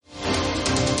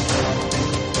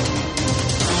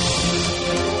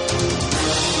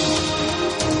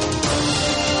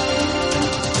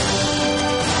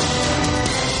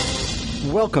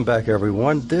Welcome back,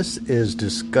 everyone. This is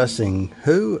Discussing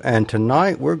Who, and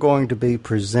tonight we're going to be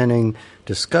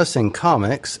discussing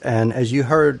comics. And as you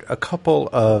heard a couple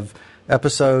of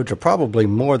episodes, or probably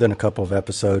more than a couple of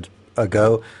episodes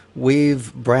ago,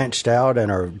 we've branched out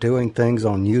and are doing things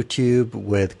on YouTube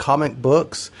with comic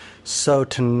books. So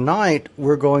tonight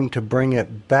we're going to bring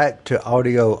it back to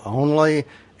audio only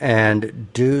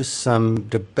and do some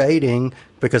debating,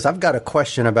 because I've got a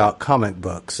question about comic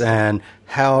books and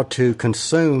how to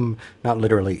consume, not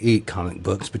literally eat comic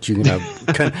books, but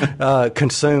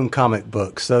consume comic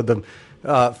books. So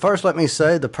first, let me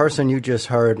say the person you just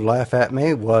heard laugh at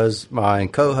me was my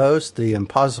co-host, the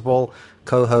impossible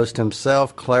co-host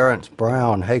himself, Clarence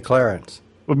Brown. Hey, Clarence.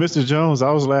 Well, Mr. Jones,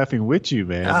 I was laughing with you,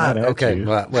 man. Not at okay. You.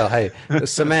 Well, hey,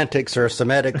 semantics or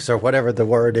semetics or whatever the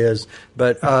word is.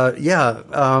 But,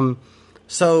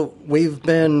 so we've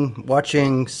been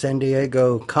watching San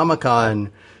Diego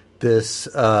Comic-Con this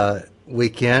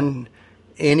weekend.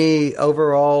 Any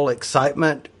overall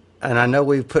excitement? And I know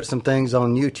we've put some things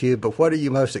on YouTube, but what are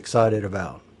you most excited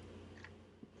about?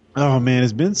 Oh, man,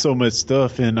 it's been so much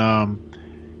stuff. And,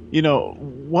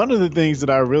 one of the things that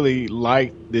I really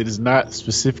like that is not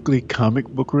specifically comic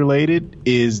book related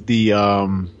is they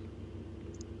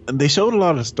showed a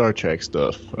lot of Star Trek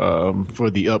stuff for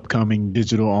the upcoming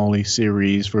digital only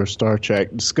series for Star Trek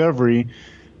Discovery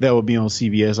that will be on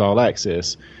CBS All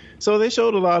Access. So they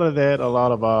showed a lot of that, a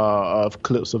lot of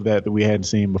clips of that we hadn't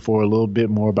seen before, a little bit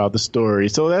more about the story.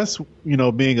 So that's,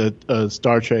 being a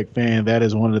Star Trek fan, that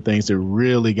is one of the things that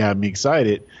really got me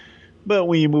excited. But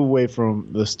when you move away from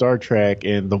the Star Trek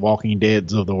and the Walking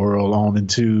Deads of the world on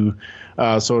into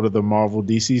sort of the Marvel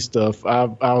DC stuff,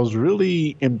 I was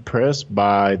really impressed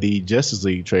by the Justice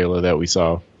League trailer that we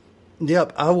saw.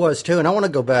 Yep, I was too. And I want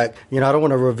to go back. I don't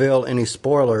want to reveal any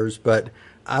spoilers, but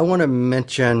I want to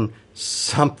mention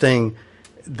something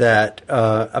that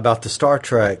about the Star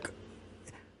Trek.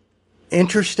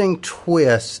 Interesting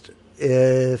twist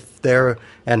and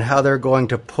how they're going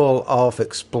to pull off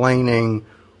explaining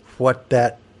what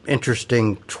that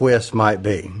interesting twist might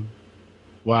be.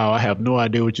 Wow, I have no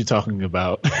idea what you're talking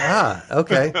about.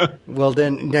 Okay. Well,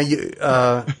 then, now you.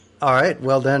 All right.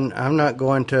 Well, then, I'm not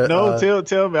going to. No,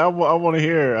 tell me. I want to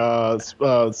hear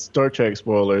Star Trek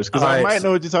spoilers, because I might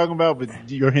know what you're talking about, but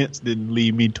your hints didn't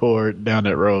lead me down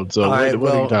that road. So, what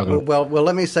are you talking about? Well,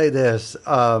 let me say this.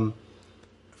 Some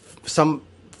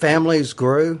families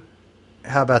grew.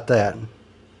 How about that?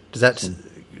 Does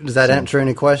that answer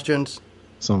any questions?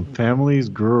 Some families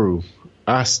grew.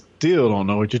 I still don't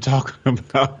know what you're talking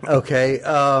about. Okay.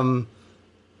 All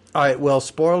right. Well,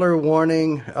 spoiler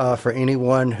warning for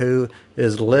anyone who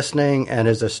is listening and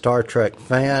is a Star Trek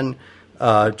fan.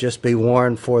 Just be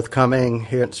warned, forthcoming,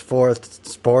 henceforth,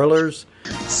 spoilers.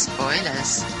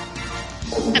 Spoilers.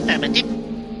 Affirmative.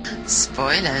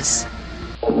 Spoilers.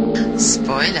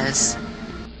 Spoilers.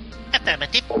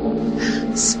 Affirmative.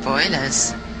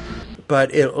 Spoilers.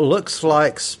 But it looks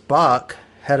like Spock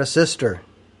had a sister.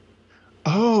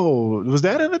 Oh, was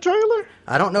that in the trailer?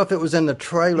 I don't know if it was in the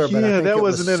trailer, but I think it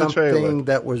was something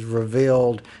that was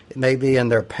revealed maybe in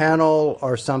their panel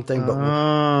or something.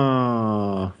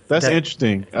 But that's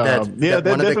interesting. That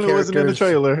definitely wasn't in the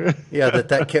trailer.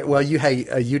 Well,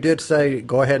 you did say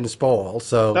go ahead and spoil.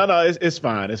 So no, it's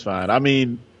fine. It's fine. I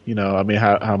mean,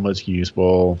 how much can you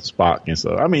spoil Spock and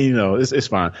stuff? I mean, it's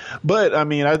fine. But I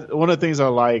mean, one of the things I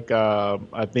like, I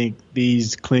think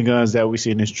these Klingons that we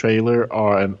see in this trailer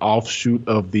are an offshoot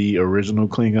of the original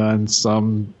Klingons,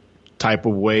 some type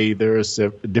of way. They're a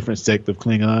different sect of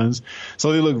Klingons,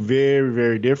 so they look very,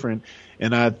 very different.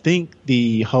 And I think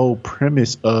the whole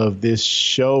premise of this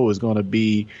show is going to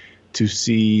be to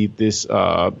see this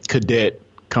cadet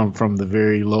come from the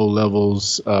very low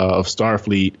levels of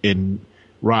Starfleet and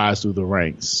rise through the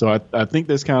ranks. So I think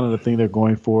that's kind of the thing they're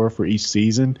going for each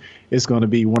season. It's going to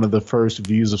be one of the first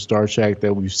views of Star Trek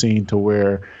that we've seen to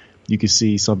where you can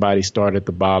see somebody start at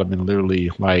the bottom and literally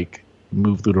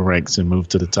move through the ranks and move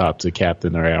to the top to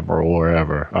captain or admiral or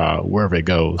wherever it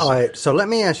goes. All right. So let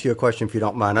me ask you a question, if you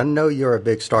don't mind. I know you're a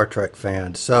big Star Trek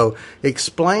fan. So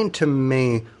explain to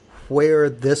me where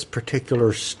this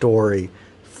particular story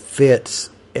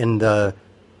fits in the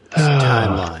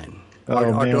timeline.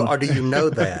 Or do you know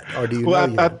that? Or do you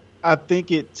know? I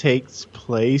think it takes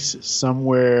place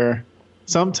sometime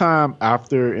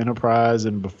after Enterprise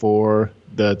and before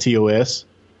the TOS.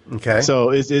 Okay. So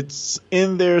it's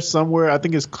in there somewhere. I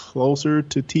think it's closer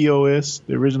to TOS,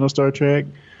 the original Star Trek.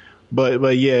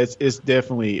 But yeah, it's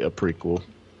definitely a prequel.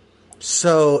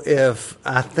 So if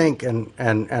I think, and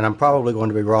I'm probably going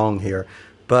to be wrong here,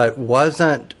 but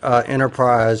wasn't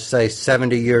Enterprise, say,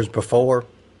 70 years before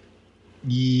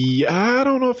Yeah, I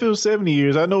don't know if it was 70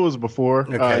 years. I know it was before.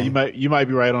 Okay. You might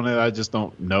be right on that. I just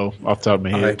don't know off the top of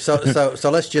my All head. right.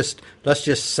 So let's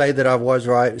just say that I was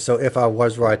right. So if I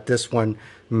was right, this one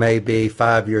may be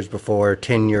 5 years before,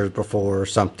 10 years before, or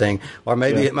something, or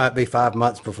maybe Yeah. it might be 5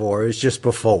 months before. It's just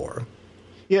before.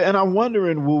 Yeah, and I'm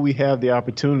wondering, will we have the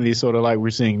opportunity, sort of like we're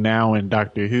seeing now in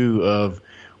Doctor Who, of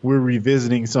we're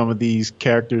revisiting some of these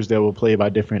characters that were played by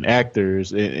different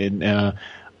actors, and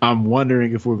I'm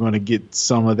wondering if we're going to get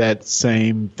some of that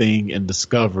same thing in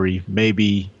Discovery.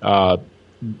 Maybe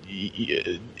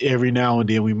every now and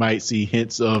then we might see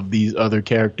hints of these other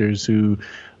characters who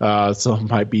some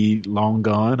might be long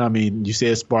gone. I mean, you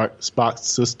said Spock's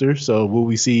sister, so will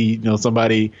we see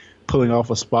somebody pulling off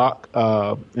a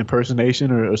Spock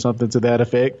impersonation or something to that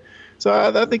effect? So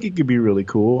I think it could be really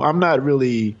cool. I'm not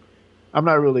really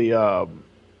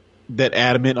that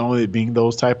adamant on it being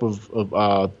those type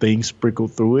of things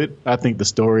sprinkled through it. I think the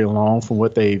story alone, from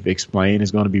what they've explained,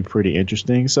 is going to be pretty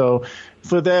interesting. So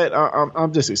for that,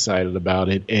 I'm just excited about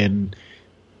it. And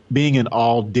being an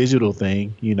all digital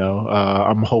thing,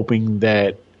 I'm hoping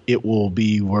that it will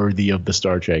be worthy of the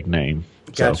Star Trek name.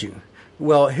 Got you.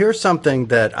 Well, here's something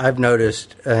that I've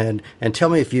noticed, and tell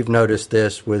me if you've noticed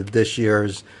this with this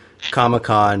year's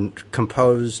Comic-Con,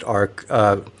 composed or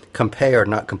compared,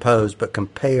 not composed, but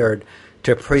compared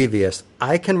to previous.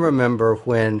 I can remember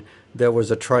when there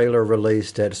was a trailer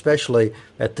released especially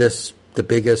at the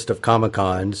biggest of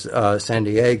Comic-Cons, San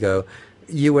Diego,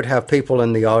 you would have people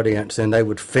in the audience and they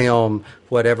would film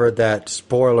whatever that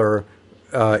spoiler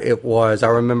it was. I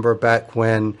remember back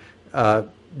when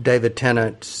David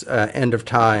Tennant's End of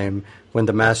Time, when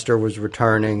the Master was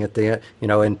returning at the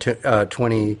in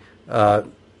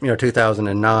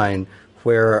 2009,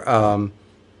 where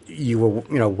you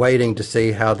were waiting to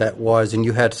see how that was, and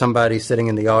you had somebody sitting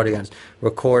in the audience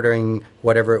recording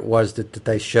whatever it was that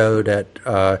they showed at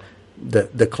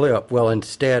the clip. Well,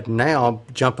 instead now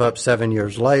jump up 7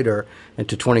 years later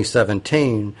into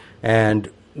 2017, and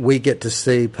we get to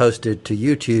see posted to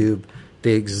YouTube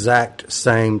the exact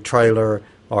same trailer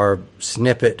or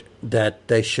snippet that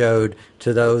they showed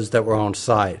to those that were on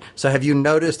site. So have you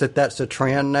noticed that that's a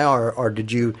trend now, or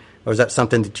is that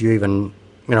something that you even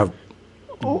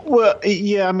Well,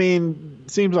 yeah, I mean,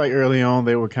 it seems like early on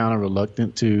they were kind of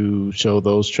reluctant to show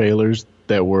those trailers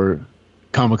that were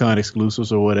Comic-Con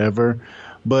exclusives or whatever.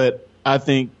 But I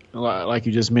think, like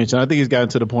you just mentioned, I think it's gotten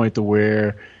to the point to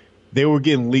where they were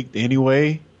getting leaked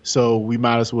anyway, so we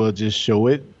might as well just show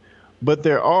it. But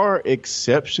there are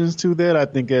exceptions to that. I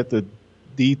think at the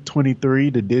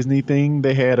D23, the Disney thing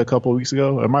they had a couple of weeks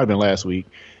ago, it might have been last week,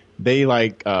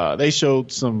 they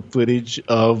showed some footage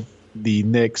of the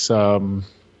next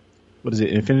what is it,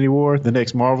 Infinity War, the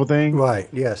next Marvel thing. Right,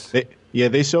 yes.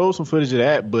 They showed some footage of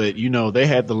that, but they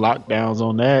had the lockdowns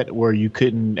on that where you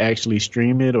couldn't actually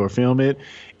stream it or film it,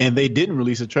 and they didn't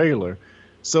release a trailer.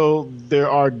 So there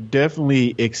are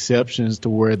definitely exceptions to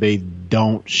where they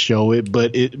don't show it,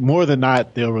 but more than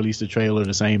not, they'll release the trailer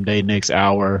the same day, next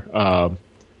hour,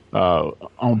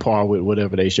 on par with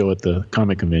whatever they show at the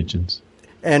comic conventions.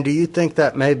 And do you think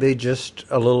that may be just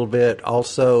a little bit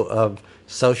also of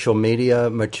social media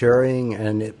maturing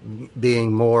and it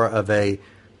being more of a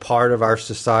part of our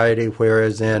society,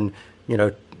 whereas in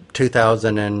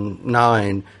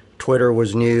 2009, Twitter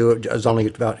was new. It was only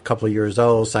about a couple of years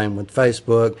old. Same with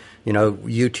Facebook.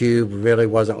 YouTube really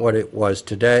wasn't what it was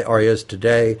today or is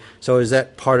today. So is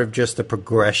that part of just the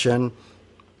progression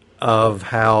of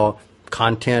how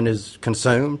content is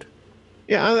consumed?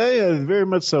 Yeah, very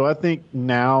much so. I think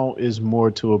now is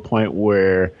more to a point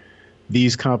where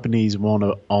these companies want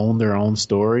to own their own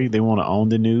story. They want to own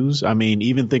the news. I mean,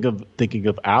 even thinking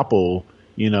of Apple,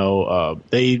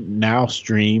 they now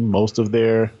stream most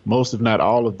if not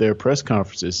all of their press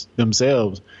conferences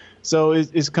themselves. So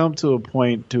it's come to a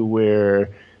point to where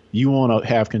you want to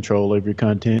have control of your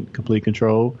content, complete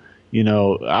control.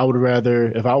 I would rather,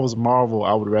 if I was Marvel,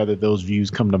 I would rather those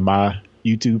views come to my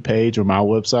YouTube page or my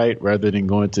website rather than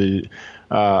going to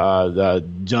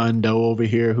John Doe over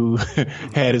here who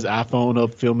had his iPhone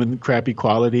up filming crappy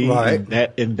quality,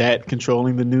 right, and that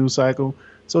controlling the news cycle.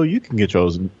 So you can control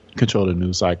the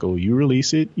news cycle. You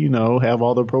release it, have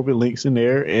all the appropriate links in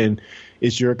there, and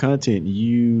it's your content.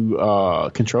 You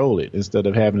control it instead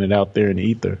of having it out there in the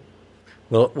ether.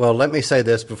 Well, let me say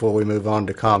this before we move on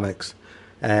to comics.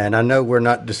 And I know we're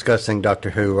not discussing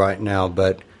Doctor Who right now,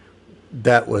 but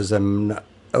that was a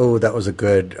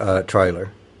good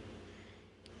trailer.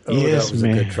 Yes, that was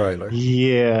man. A good trailer.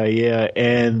 Yeah,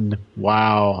 and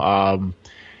wow.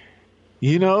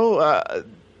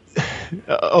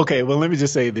 Okay, well, let me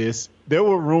just say this. There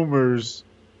were rumors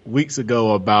weeks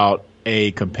ago about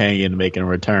a companion making a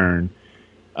return.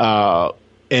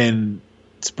 And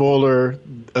spoiler,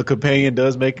 a companion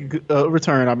does make a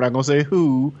return. I'm not going to say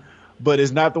who, but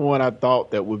it's not the one I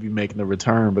thought that would be making the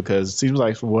return, because it seems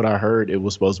like from what I heard, it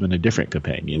was supposed to be a different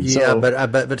companion. Yeah,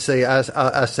 but see,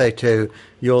 I say too,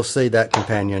 you'll see that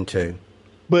companion too.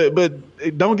 But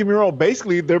don't get me wrong.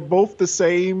 Basically, they're both the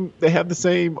same. They have the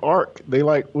same arc. They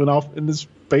like went off into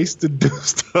space to do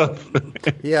stuff.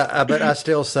 Yeah, but I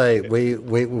still say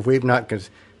we've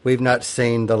not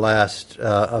seen the last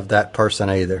of that person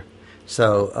either.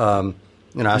 So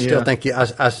I still think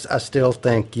I still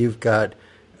think you've got,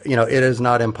 it is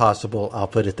not impossible. I'll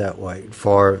put it that way,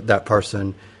 for that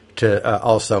person to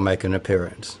also make an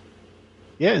appearance.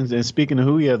 Yeah, and speaking of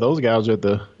who, yeah, those guys are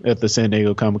at the San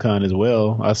Diego Comic-Con as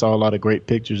well. I saw a lot of great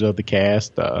pictures of the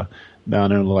cast down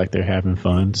there, look like they're having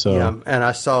fun. So yeah, and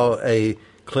I saw a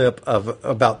clip of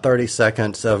about 30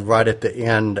 seconds of right at the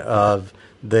end of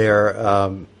their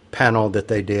panel that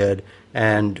they did,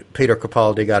 and Peter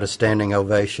Capaldi got a standing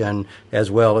ovation,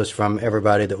 as well as from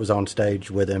everybody that was on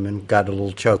stage with him, and got a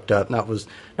little choked up. And that was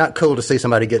not cool to see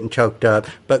somebody getting choked up,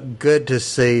 but good to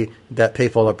see that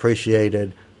people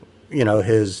appreciated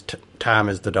his time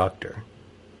as the Doctor.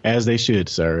 As they should,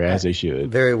 sir. As they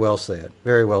should. Very well said.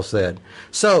 Very well said.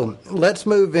 So let's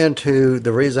move into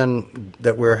the reason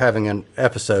that we're having an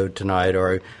episode tonight,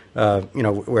 or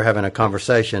we're having a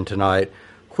conversation tonight,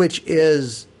 which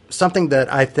is something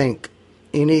that I think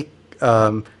any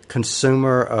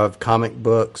consumer of comic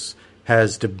books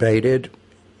has debated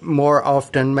more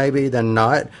often maybe than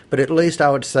not. But at least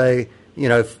I would say,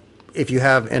 if you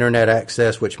have internet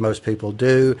access, which most people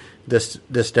do this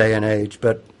day and age,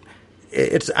 but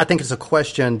I think it's a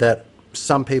question that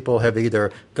some people have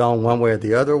either gone one way or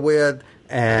the other with,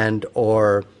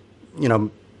 or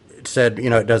said,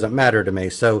 it doesn't matter to me.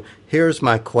 So here's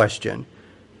my question: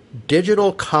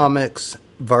 digital comics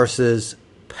versus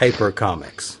paper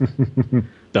comics.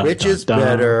 Which is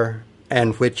better,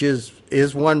 and which is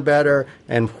one better,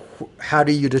 and how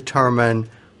do you determine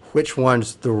which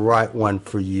one's the right one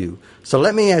for you? So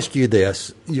let me ask you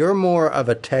this. You're more of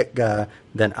a tech guy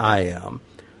than I am.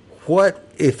 What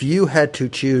if you had to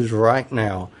choose right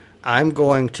now, I'm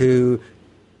going to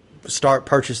start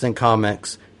purchasing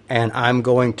comics, and I'm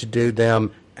going to do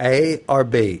them A or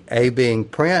B, A being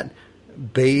print,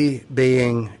 B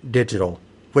being digital.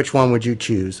 Which one would you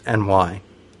choose, and why?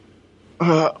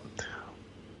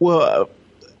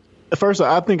 First,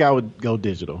 I think I would go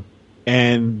digital.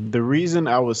 And the reason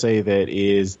I would say that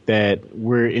is that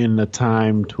we're in a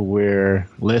time to where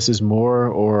less is more,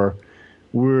 or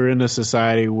we're in a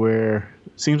society where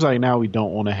it seems like now we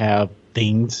don't want to have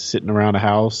things sitting around the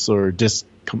house, or just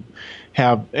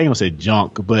have, I ain't gonna say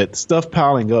junk, but stuff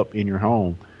piling up in your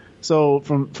home. So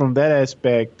from that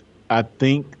aspect, I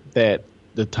think that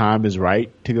the time is right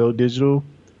to go digital,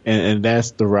 and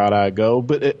that's the route I go.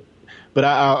 But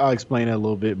I'll explain that a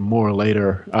little bit more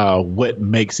later, what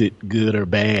makes it good or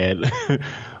bad.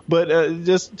 But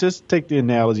just take the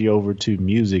analogy over to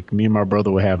music. Me and my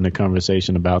brother were having a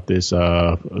conversation about this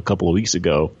a couple of weeks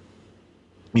ago.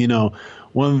 I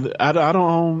don't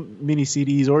own many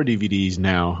CDs or DVDs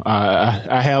now.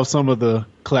 I have some of the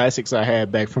classics I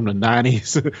had back from the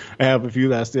 90s. I have a few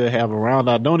that I still have around.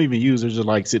 I don't even use. They're just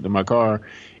like sitting in my car.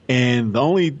 And the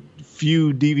only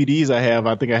few DVDs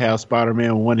I think I have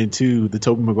Spider-Man 1 and 2, the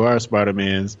Tobey Maguire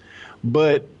Spider-Mans.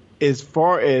 But as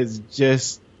far as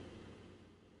just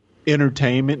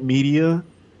entertainment media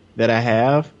that I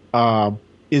have,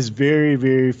 is very,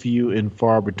 very few and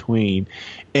far between.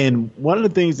 And one of the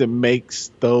things that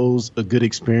makes those a good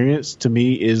experience to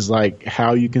me is like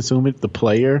how you consume it, the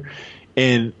player.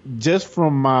 And just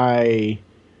from my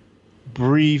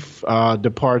brief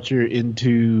departure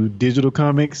into digital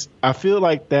comics, I feel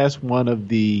like that's one of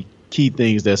the key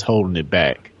things that's holding it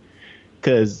back.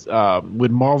 Because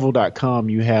with Marvel.com,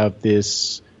 you have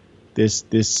this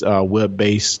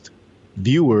web-based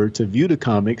viewer to view the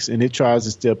comics, and it tries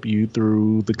to step you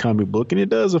through the comic book, and it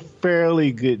does a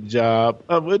fairly good job.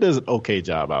 It does an okay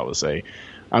job, I would say.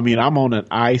 I mean, I'm on an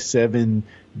i7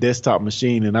 desktop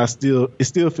machine, and it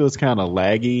still feels kind of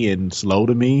laggy and slow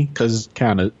to me because it's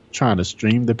kind of trying to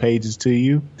stream the pages to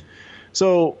you.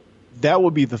 So that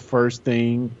would be the first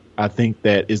thing I think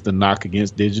that is the knock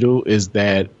against digital, is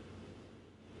that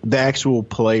the actual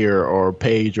player or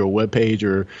page or web page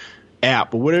or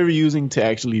app or whatever you're using to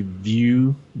actually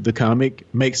view the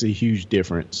comic makes a huge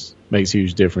difference.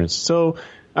 So,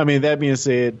 I mean, that being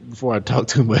said, before I talk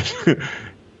too much,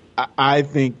 I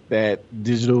think that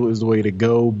digital is the way to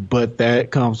go, but that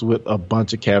comes with a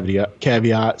bunch of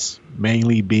caveats,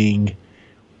 mainly being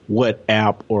what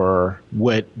app or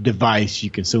what device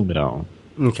you consume it on.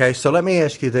 Okay, so let me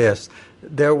ask you this.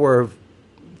 There were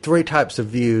three types of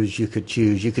views you could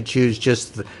choose. You could choose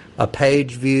just a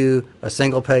page view, a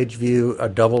single page view, a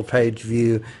double page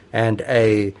view, and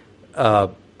a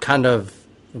kind of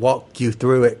walk you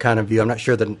through it kind of view. I'm not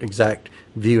sure the exact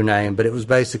view name, but it was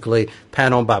basically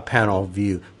panel by panel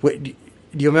view. Do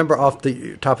you remember off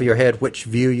the top of your head which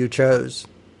view you chose?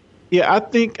 Yeah, I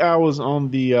think I was on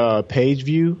the page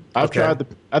view. I've Okay. tried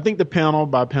I think the panel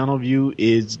by panel view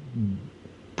is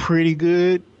pretty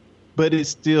good, but I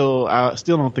still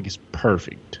don't think it's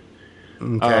perfect.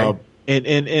 Okay.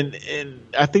 And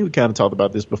I think we kind of talked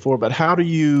about this before, but how do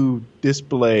you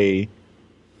display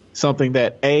something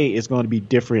that A is going to be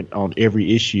different on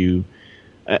every issue,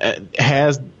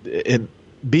 has and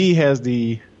B has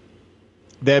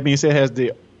that being said has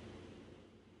the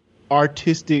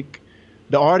artist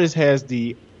has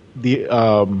the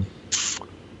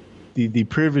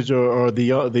privilege or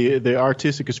the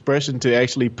artistic expression to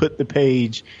actually put the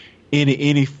page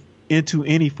into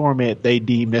any format they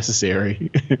deem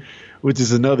necessary, which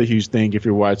is another huge thing if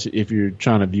you're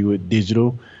trying to view it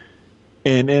digital.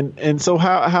 And so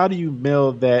how do you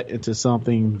meld that into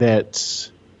something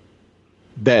that's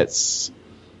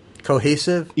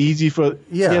Cohesive? easy for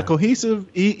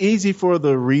cohesive, easy for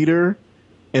the reader,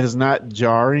 and is not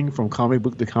jarring from comic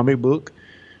book to comic book?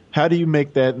 How do you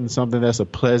make that in something that's a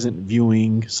pleasant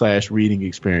viewing / reading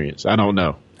experience? I don't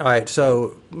know. All right,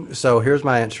 so here's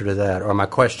my answer to that, or my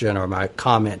question, or my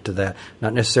comment to that.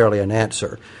 Not necessarily an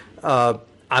answer.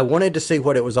 I wanted to see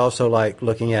what it was also like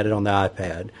looking at it on the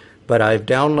iPad, but I've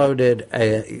downloaded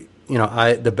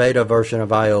the beta version of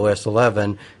iOS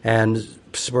 11 and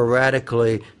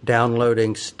sporadically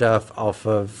downloading stuff off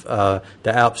of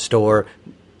the App Store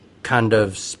kind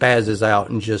of spazzes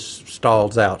out and just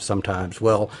stalls out sometimes.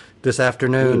 Well, this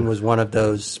afternoon was one of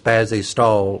those spazzy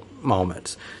stall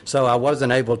moments. So I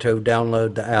wasn't able to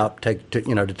download the app to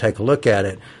take a look at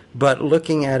it. But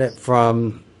looking at it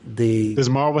from the... Does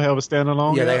Marvel have a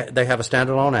standalone? Yeah, they have a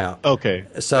standalone app. Okay,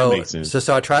 so that makes sense.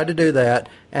 So I tried to do that,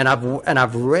 and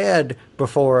I've read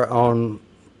before on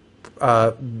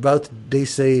both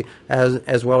DC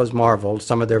as well as Marvel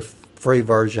some of their free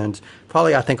versions.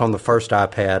 Probably I think on the first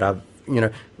iPad I've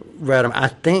read them. I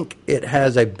think it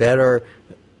has a better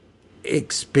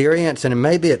experience, and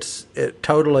maybe it's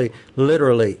totally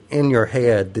literally in your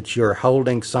head that you're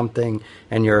holding something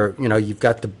and you've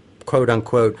got the quote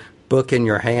unquote book in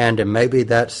your hand, and maybe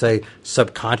that's a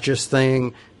subconscious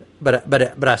thing.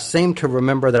 But I seem to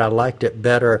remember that I liked it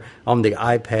better on the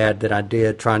iPad than I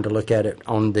did trying to look at it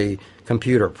on the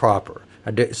computer proper. I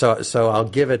did, so I'll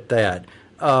give it that.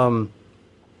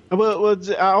 Well,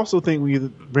 I also think when you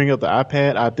bring up the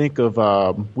iPad, I think of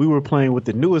we were playing with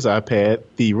the newest iPad,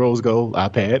 the rose gold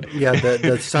iPad. Yeah,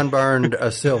 the sunburned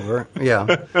silver.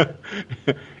 Yeah,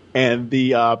 and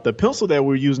the pencil that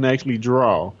we're using to actually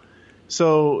draw.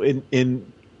 So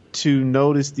to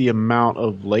notice the amount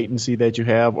of latency that you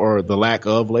have, or the lack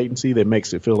of latency that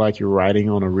makes it feel like you're writing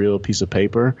on a real piece of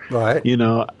paper. Right.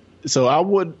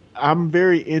 So I'm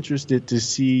very interested to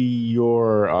see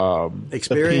your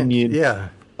experience. Opinion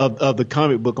of the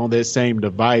comic book on that same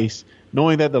device,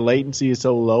 knowing that the latency is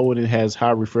so low and it has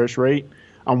high refresh rate.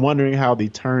 I'm wondering how the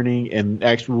turning and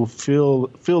actual feel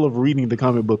of reading the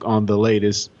comic book on the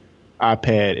latest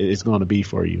iPad is going to be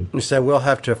for you. So we'll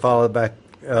have to follow back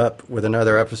up with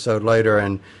another episode later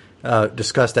and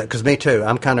discuss that, because me too,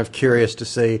 I'm kind of curious to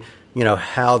see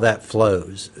how that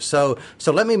flows. So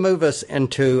let me move us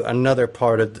into another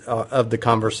part of the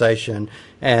conversation,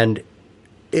 and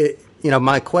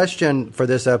my question for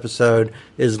this episode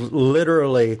is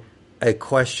literally a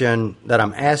question that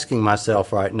I'm asking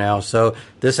myself right now. So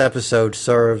this episode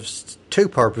serves two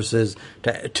purposes: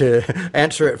 to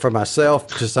answer it for myself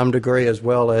to some degree, as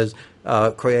well as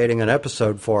creating an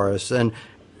episode for us. And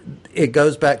it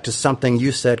goes back to something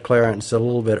you said, Clarence, a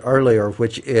little bit earlier,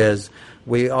 which is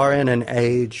we are in an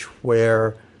age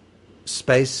where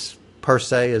space per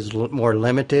se is more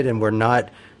limited, and we're not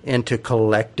into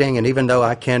collecting. And even though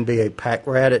I can be a pack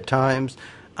rat at times,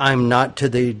 I'm not to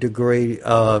the degree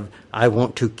of I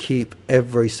want to keep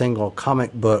every single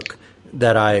comic book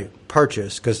that I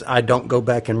purchase, because I don't go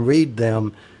back and read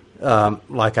them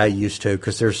like I used to,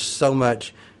 because there's so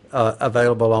much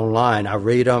available online. I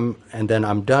read them and then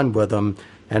I'm done with them.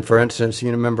 And for instance,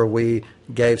 remember we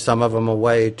gave some of them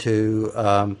away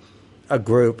to a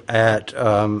group at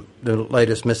the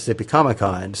latest Mississippi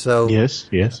Comic-Con. So yes.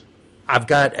 I've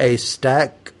got a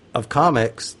stack of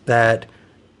comics that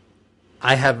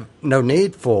I have no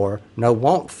need for, no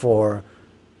want for,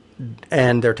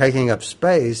 and they're taking up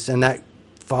space, and that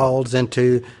falls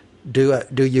into do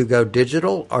you go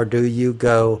digital or do you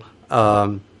go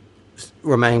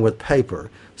remain with paper.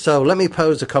 So let me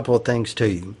pose a couple of things to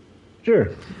you. Sure.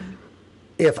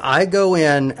 If I go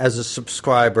in as a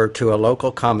subscriber to a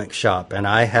local comic shop and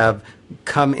I have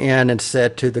come in and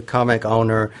said to the comic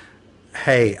owner,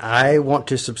 hey, I want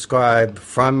to subscribe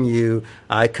from you.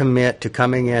 I commit to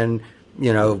coming in,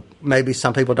 maybe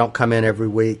some people don't come in every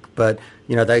week, but,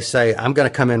 they say, I'm going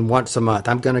to come in once a month.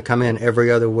 I'm going to come in every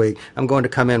other week. I'm going to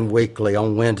come in weekly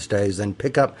on Wednesdays and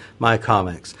pick up my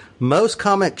comics. Most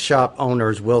comic shop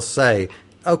owners will say,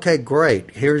 okay,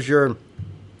 great. Here's your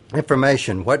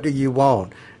information. What do you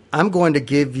want? I'm going to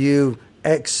give you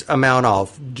X amount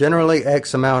off. Generally,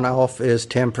 X amount off is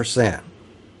 10%.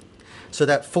 So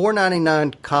that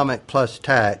 $4.99 comic plus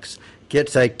tax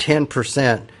gets a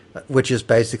 10%, which is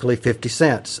basically 50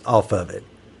 cents off of it.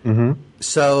 Mm-hmm.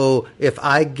 So if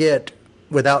I get,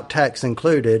 without tax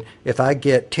included, if I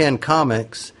get 10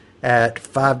 comics at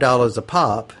 $5 a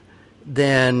pop,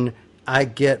 then I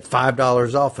get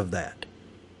 $5 off of that.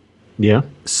 Yeah.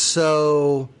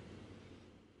 So,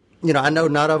 I know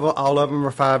not all of them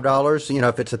are $5.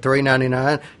 If it's a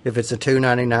 $3.99, if it's a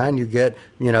 $2.99, you get,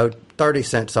 30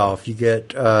 cents off. You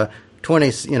get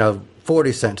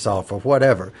 40 cents off or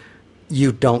whatever.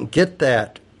 You don't get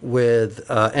that with,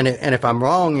 and if I'm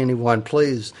wrong, anyone,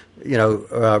 please,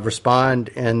 respond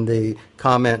in the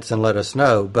comments and let us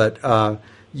know. But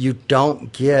you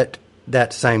don't get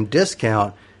that same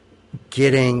discount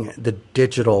getting the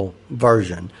digital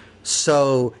version.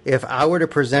 So if I were to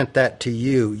present that to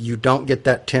you, you don't get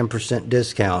that 10%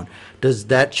 discount. Does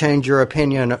that change your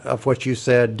opinion of what you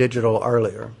said digital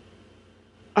earlier?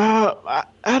 Well,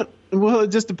 it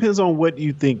just depends on what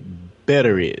you think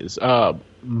better is.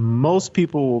 Most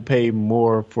people will pay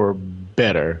more for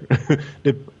better.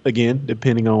 Again,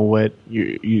 depending on what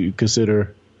you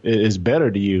consider is better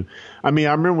to you. I mean,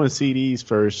 I remember when CDs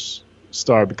first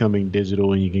started becoming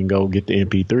digital and you can go get the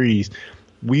MP3s.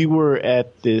 We were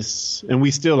at this, and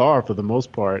we still are for the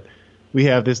most part. We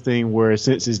have this thing where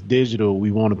since it's digital,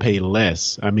 we want to pay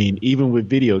less. I mean, even with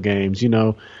video games,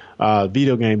 video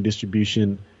game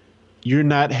distribution, you're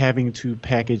not having to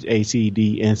package a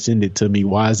CD and send it to me.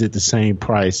 Why is it the same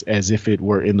price as if it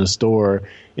were in the store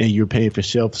and you're paying for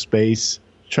shelf space,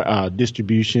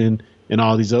 distribution, and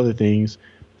all these other things?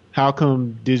 How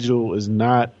come digital is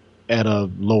not at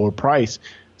a lower price?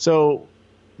 So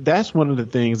that's one of the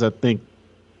things I think,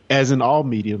 as in all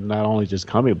medium, not only just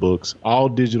comic books, all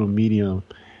digital medium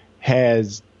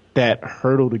has that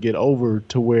hurdle to get over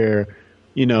to where,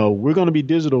 we're going to be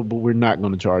digital, but we're not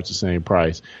going to charge the same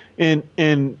price.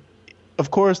 And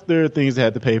of course, there are things they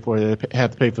have to pay for. They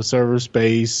have to pay for server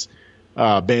space,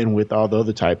 bandwidth, all the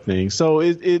other type things. So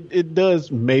it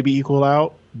does maybe equal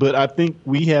out, but I think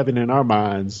we have it in our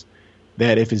minds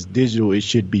that if it's digital, it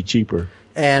should be cheaper.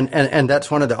 And that's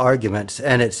one of the arguments.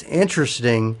 And it's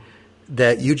interesting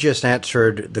that you just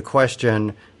answered the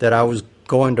question that I was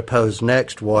going to pose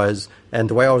next was, and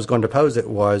the way I was going to pose it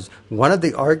was, one of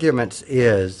the arguments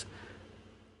is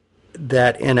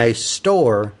that in a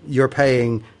store, you're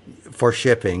paying for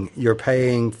shipping, you're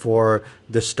paying for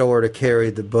the store to carry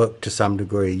the book to some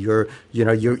degree, you're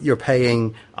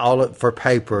paying for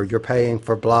paper, you're paying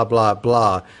for blah, blah,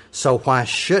 blah. So why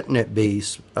shouldn't it be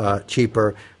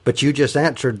cheaper? But you just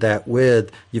answered that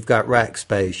with, you've got rack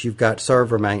space, you've got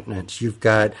server maintenance, you've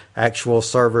got actual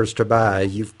servers to buy,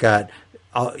 you've got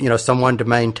someone to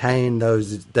maintain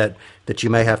those that you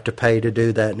may have to pay to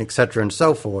do that, and et cetera and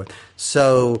so forth.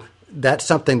 So that's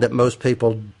something that most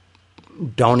people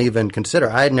don't even consider.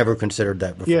 I had never considered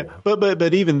that before. Yeah,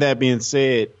 but even that being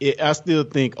said, I still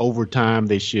think over time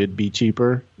they should be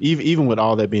cheaper, even with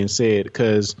all that being said,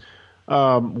 because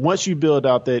once you build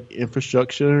out that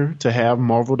infrastructure to have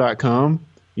Marvel.com,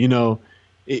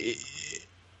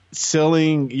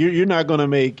 selling, you're not going to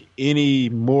make any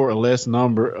more or less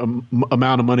amount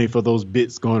of money for those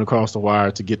bits going across the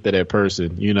wire to get to that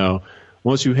person.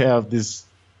 Once you have this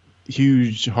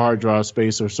huge hard drive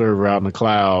space or server out in the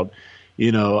cloud,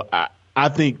 I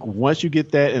think once you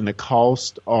get that and the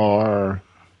costs are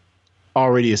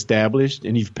already established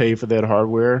and you've paid for that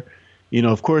hardware,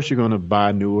 of course you're going to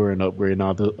buy newer and upgrade and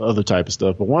all the other type of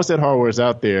stuff. But once that hardware is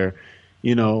out there,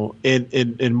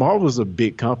 and Marvel's a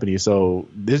big company, so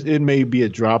it may be a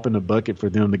drop in the bucket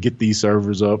for them to get these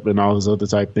servers up and all this other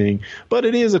type thing. But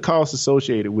it is a cost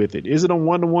associated with it. Is it a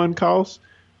one-to-one cost?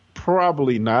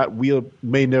 Probably not. We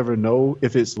may never know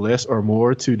if it's less or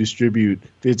more to distribute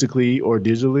physically or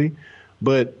digitally.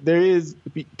 But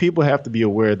people have to be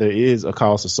aware there is a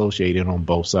cost associated on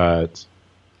both sides.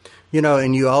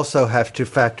 And you also have to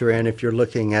factor in, if you're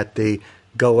looking at the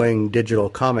going digital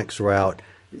comics route,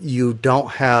 you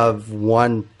don't have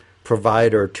one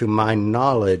provider, to my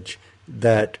knowledge,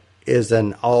 that is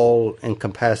an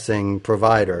all-encompassing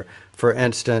provider. For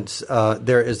instance,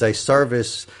 there is a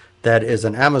service that is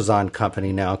an Amazon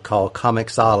company now called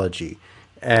Comixology,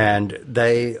 and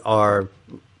they are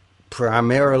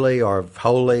primarily or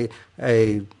wholly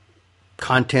a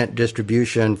content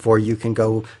distribution for you can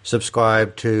go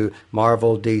subscribe to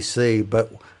Marvel,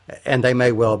 DC, and they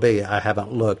may well be. I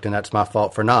haven't looked, and that's my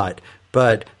fault for not.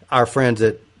 But our friends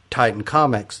at Titan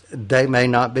Comics, they may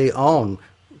not be on,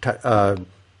 that's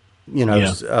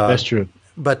true.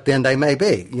 But then they may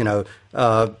be,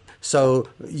 so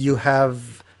you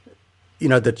have,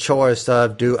 the choice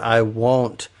of, do I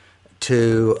want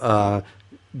to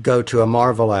go to a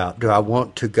Marvel app? Do I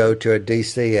want to go to a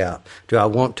DC app? Do I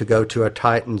want to go to a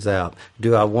Titans app?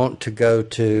 Do I want to go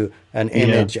to an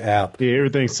Image app? Yeah,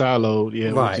 everything's siloed.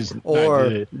 Yeah, right. Which is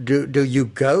or do you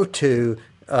go to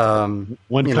one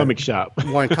comic shop?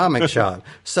 One comic shop.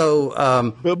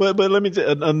 So, but let me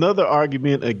another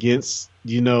argument against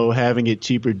having it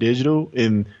cheaper digital.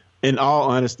 And in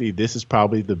all honesty, this is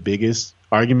probably the biggest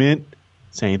argument.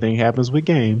 Same thing happens with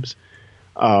games,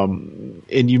 and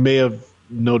you may have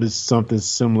noticed something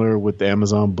similar with the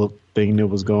Amazon book thing that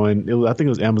was going. I think it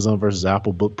was Amazon versus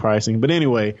Apple book pricing. But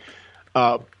anyway,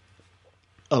 a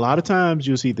lot of times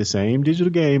you'll see the same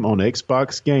digital game on the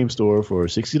Xbox Game Store for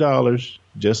 $60,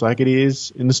 just like it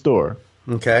is in the store.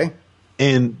 Okay.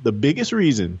 And the biggest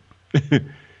reason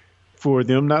for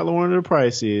them not lowering the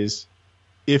price is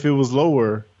if it was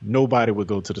lower, nobody would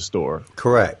go to the store.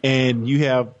 Correct. And you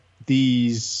have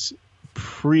these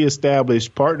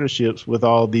pre-established partnerships with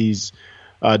all these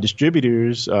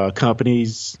distributors,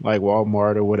 companies like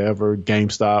Walmart or whatever,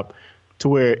 GameStop, to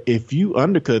where if you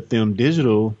undercut them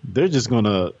digital, they're just going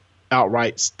to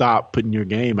outright stop putting your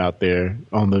game out there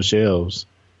on those shelves.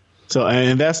 So,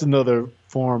 and that's another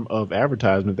form of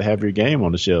advertisement to have your game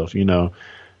on the shelf,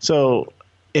 So,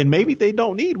 and maybe they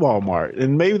don't need Walmart,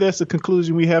 and maybe that's the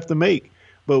conclusion we have to make.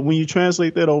 But when you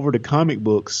translate that over to comic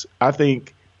books, I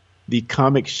think the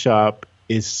comic shop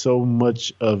is so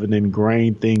much of an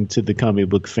ingrained thing to the comic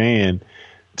book fan.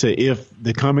 If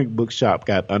the comic book shop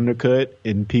got undercut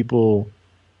and people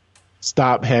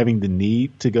stop having the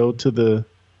need to go to the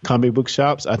comic book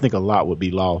shops, I think a lot would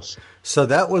be lost. So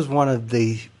that was one of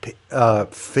the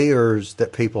fears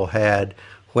that people had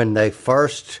when they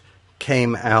first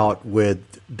came out with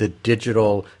the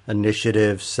digital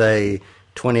initiative, say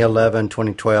 2011,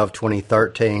 2012,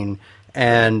 2013.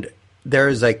 And there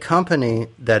is a company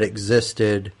that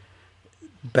existed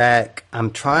back,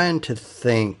 I'm trying to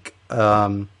think,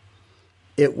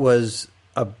 it was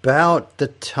about the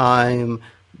time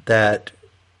that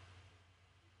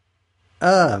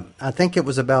I think it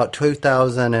was about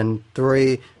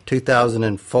 2003,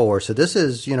 2004. So this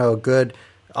is, a good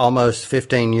almost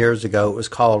 15 years ago. It was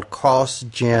called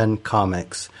Cross-Gen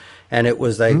Comics, and it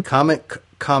was a comic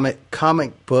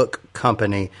book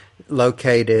company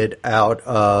located out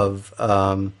of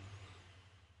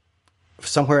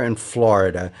somewhere in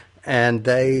Florida, and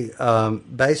they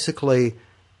basically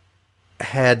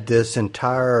had this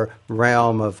entire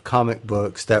realm of comic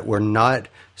books that were not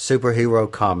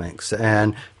superhero comics,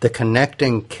 and the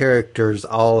connecting characters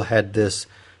all had this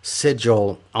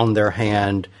sigil on their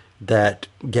hand that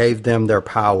gave them their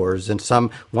powers. And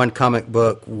one comic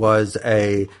book was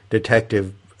a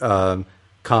detective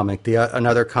comic.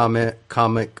 Another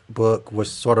comic book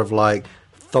was sort of like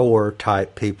Thor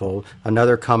type people.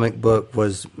 Another comic book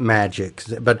was magic,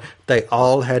 but they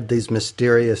all had these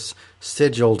mysterious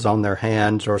sigils on their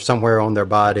hands or somewhere on their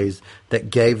bodies that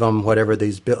gave them whatever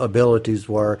these abilities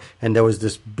were, and there was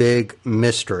this big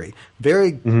mystery.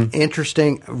 Very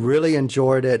interesting, really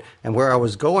enjoyed it. And where I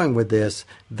was going with this,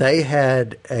 they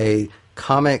had a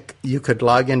comic, you could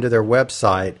log into their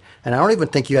website, and I don't even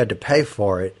think you had to pay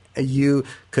for it. You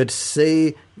could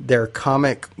see their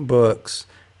comic books,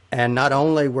 and not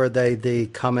only were they the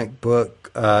comic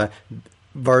book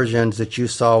versions that you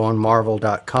saw on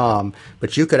Marvel.com,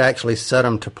 but you could actually set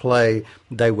them to play.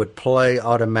 They would play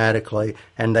automatically,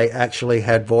 and they actually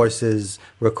had voices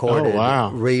recorded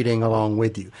reading along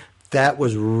with you. That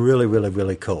was really, really,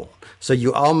 really cool. So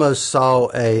you almost saw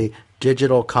a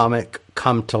digital comic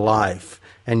come to life,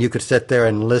 and you could sit there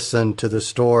and listen to the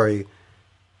story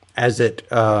as it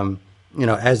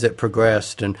as it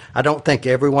progressed. And I don't think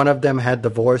every one of them had the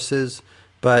voices,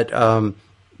 but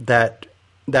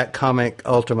that comic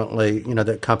ultimately,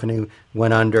 that company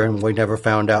went under, and we never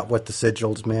found out what the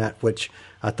sigils meant, which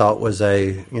I thought was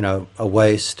a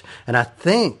waste. And I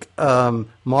think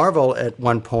Marvel at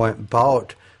one point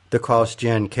bought the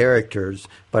cross-gen characters,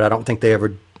 but I don't think they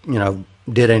ever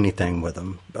did anything with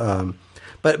them.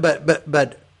 But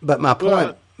my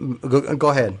point. Go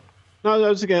ahead. No,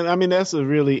 that's again. I mean, that's a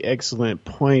really excellent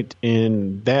point,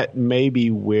 and that may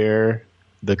be where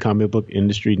the comic book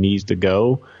industry needs to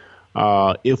go.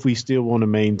 If we still want to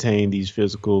maintain these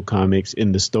physical comics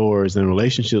in the stores and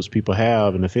relationships people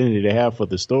have and affinity they have for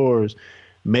the stores,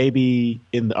 maybe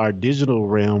in our digital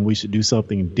realm, we should do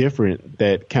something different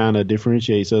that kind of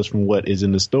differentiates us from what is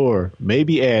in the store.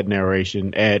 Maybe add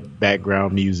narration, add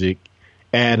background music,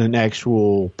 add an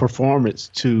actual performance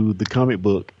to the comic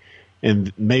book.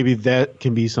 And maybe that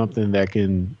can be something that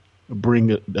can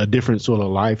bring a different sort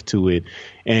of life to it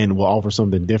and will offer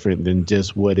something different than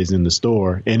just what is in the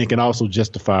store. And it can also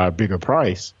justify a bigger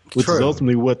price, which is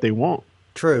ultimately what they want.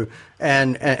 True.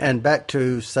 And back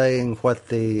to saying what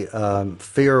the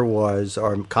fear was,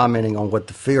 or commenting on what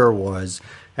the fear was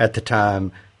at the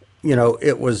time,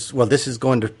 it was, well, this is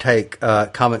going to take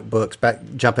comic books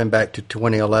jumping back to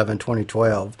 2011,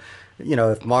 2012.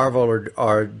 If Marvel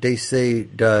or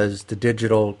DC does the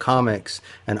digital comics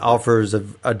and offers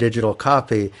a digital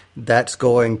copy, that's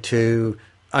going to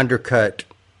undercut,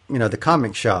 the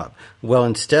comic shop. Well,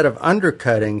 instead of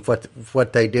undercutting,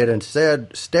 what they did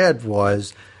instead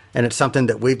was, and it's something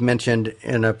that we've mentioned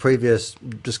in a previous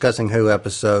Discussing Who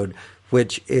episode,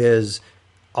 which is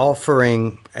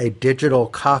offering a digital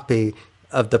copy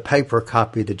of the paper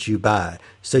copy that you buy.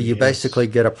 So you basically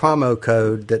get a promo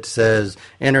code that says,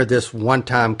 enter this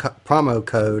one-time promo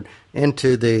code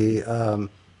into the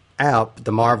app,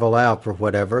 the Marvel app or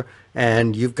whatever,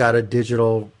 and you've got a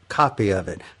digital copy of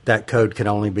it. That code can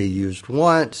only be used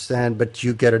once, but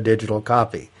you get a digital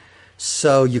copy.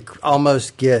 So you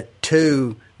almost get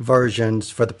two versions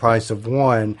for the price of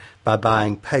one by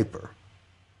buying paper.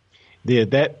 Yeah,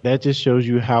 that just shows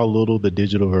you how little the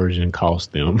digital version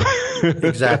cost them.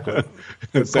 Exactly.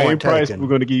 The same price, we're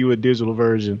going to give you a digital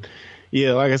version.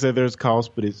 Yeah, like I said, there's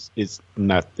cost, but it's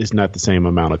not the same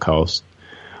amount of cost.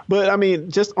 But I mean,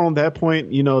 just on that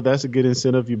point, that's a good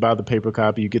incentive. You buy the paper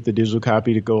copy, you get the digital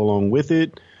copy to go along with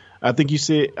it. I think you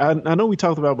said, I know we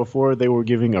talked about before, they were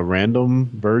giving a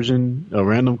random version, a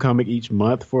random comic each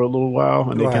month for a little while,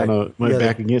 and they kind of went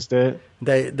back against that.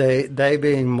 They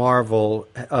being Marvel,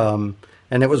 and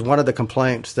it was one of the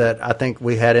complaints that I think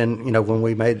we had in, when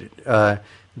we made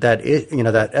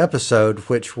that episode,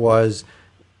 which was,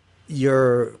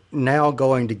 you're now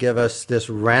going to give us this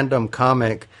random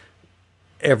comic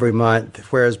every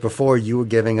month, whereas before you were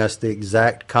giving us the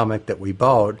exact comic that we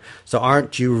bought. So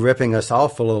aren't you ripping us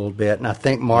off a little bit? And I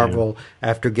think Marvel,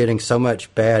 after getting so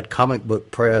much bad comic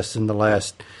book press in the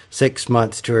last 6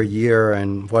 months to a year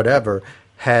and whatever,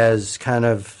 has kind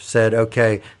of said,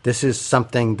 okay, this is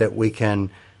something that we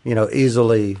can,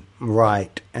 easily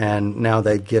write. And now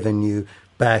they've given you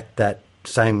back that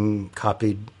same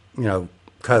copied,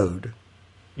 code.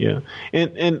 Yeah.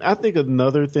 And I think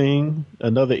another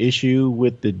issue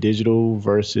with the digital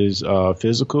versus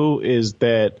physical is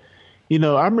that, I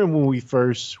remember when we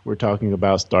first were talking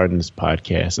about starting this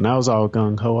podcast and I was all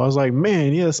gung-ho. I was like,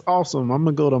 man, yeah, it's awesome. I'm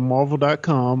going to go to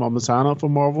Marvel.com. I'm going to sign up for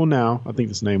Marvel Now. I think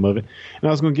that's the name of it. And I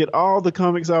was going to get all the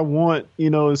comics I want,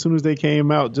 as soon as they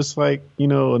came out, just like, a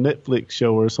Netflix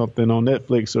show or something on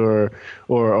Netflix or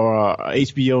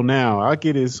HBO Now. I'll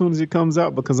get it as soon as it comes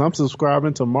out because I'm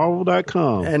subscribing to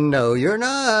Marvel.com. And no, you're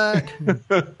not.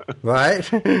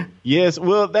 Right? Yes.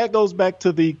 Well, that goes back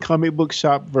to the comic book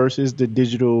shop versus the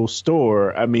digital store.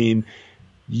 I mean,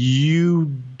 you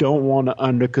don't want to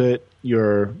undercut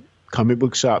your comic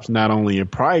book shops not only in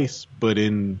price but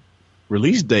in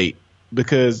release date,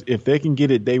 because if they can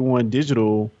get it day one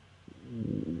digital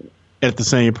at the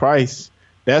same price,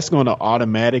 that's going to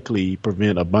automatically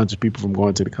prevent a bunch of people from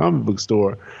going to the comic book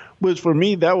store, which for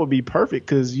me that would be perfect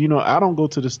because I don't go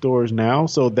to the stores now,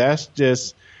 so that's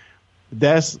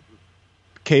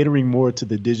catering more to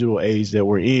the digital age that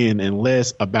we're in and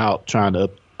less about trying to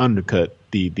undercut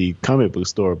the comic book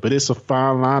store, but it's a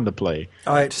fine line to play.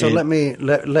 All right, so let me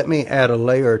add a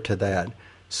layer to that.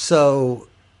 So,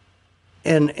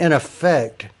 in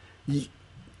effect,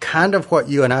 kind of what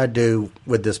you and I do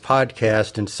with this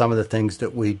podcast and some of the things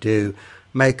that we do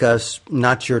make us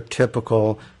not your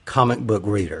typical comic book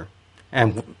reader.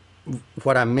 And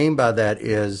what I mean by that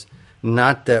is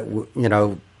not that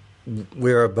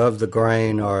we're above the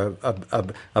grain or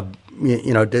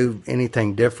do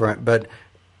anything different, but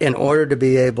in order to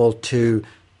be able to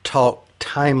talk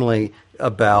timely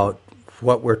about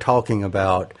what we're talking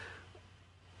about,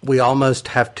 we almost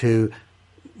have to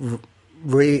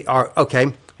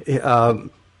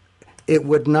it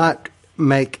would not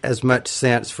make as much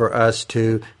sense for us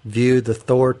to view the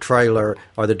Thor trailer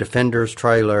or the Defenders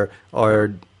trailer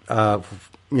or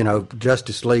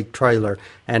Justice League trailer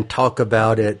and talk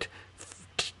about it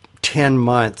 10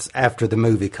 months after the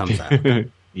movie comes out.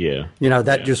 Yeah.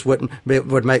 That just it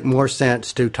would make more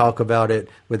sense to talk about it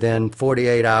within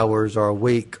 48 hours or a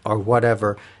week or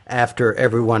whatever after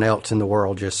everyone else in the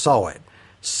world just saw it.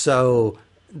 So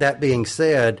that being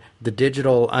said, the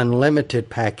digital unlimited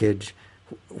package,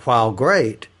 while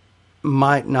great,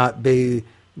 might not be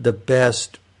the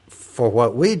best for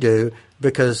what we do,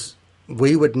 because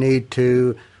we would need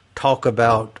to talk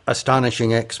about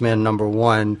Astonishing X-Men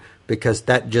 #1 because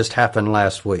that just happened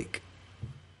last week.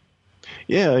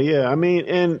 Yeah. I mean,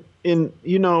 and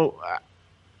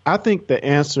I think the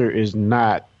answer is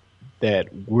not that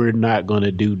we're not going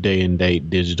to do day and date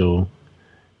digital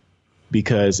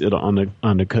because it'll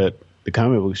undercut the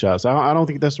comic book shops. I don't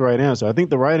think that's the right answer. I think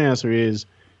the right answer is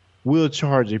we'll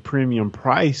charge a premium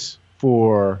price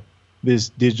for this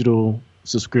digital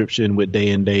subscription with day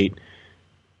and date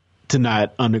to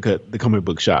not undercut the comic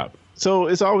book shop. So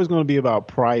it's always going to be about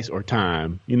price or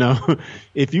time.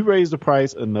 If you raise the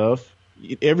price enough,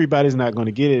 everybody's not going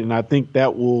to get it. And I think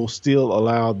that will still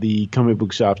allow the comic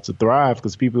book shops to thrive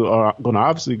because people are going to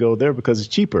obviously go there because it's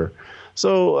cheaper.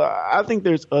 So I think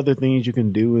there's other things you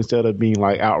can do instead of being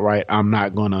like outright, I'm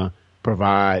not going to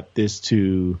provide this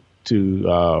to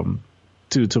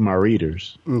my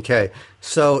readers. Okay.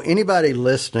 So anybody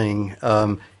listening,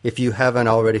 if you haven't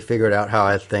already figured out how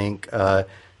I think,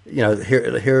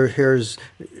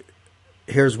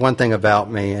 here's one thing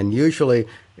about me, and usually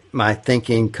my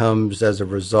thinking comes as a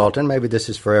result, and maybe this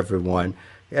is for everyone,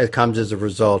 it comes as a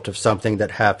result of something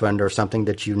that happened or something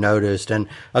that you noticed. And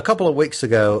a couple of weeks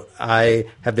ago, I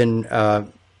have been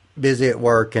busy at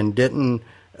work and didn't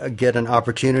get an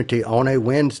opportunity on a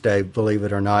Wednesday, believe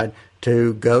it or not,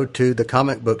 to go to the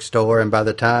comic book store. And by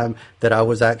the time that I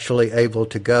was actually able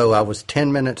to go, I was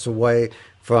 10 minutes away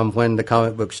from when the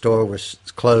comic book store was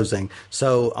closing.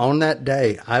 So on that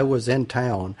day, I was in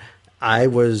town. I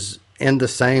was in the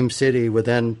same city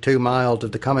within 2 miles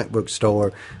of the comic book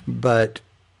store, but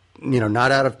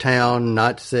not out of town,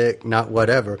 not sick, not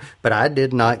whatever, but I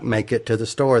did not make it to the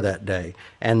store that day.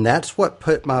 And that's what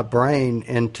put my brain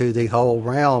into the whole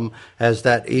realm, as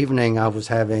that evening I was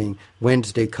having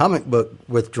Wednesday comic book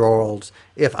withdrawals.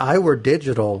 If I were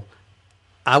digital,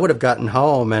 I would have gotten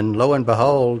home and lo and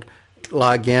behold,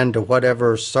 log in to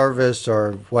whatever service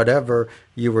or whatever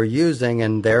you were using,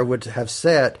 and there would have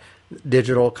set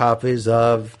digital copies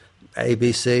of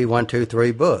ABC 1, 2,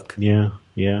 3 book. Yeah.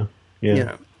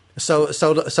 So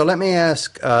let me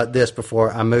ask this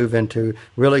before I move into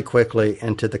really quickly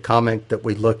into the comic that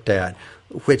we looked at,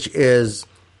 which is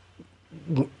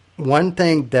one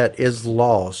thing that is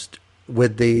lost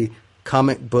with the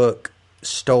comic book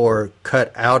store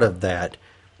cut out of that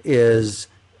is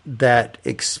that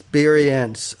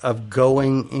experience of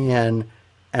going in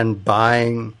and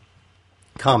buying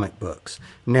comic books.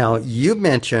 Now, you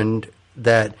mentioned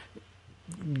that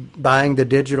buying the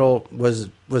digital was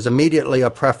immediately a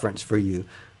preference for you.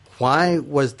 Why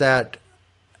was that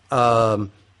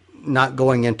not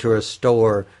going into a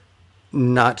store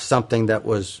not something that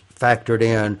was factored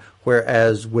in,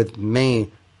 whereas with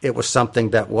me, it was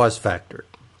something that was factored?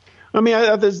 I mean,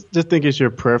 I just think it's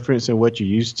your preference and what you're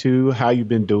used to, how you've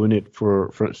been doing it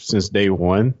for since day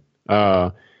one.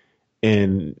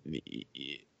 And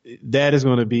that is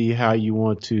going to be how you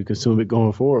want to consume it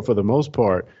going forward for the most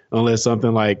part, unless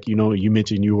something like, you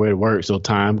mentioned you were at work, so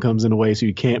time comes in the way, so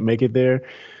you can't make it there.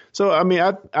 So, I mean,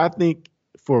 I think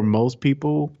for most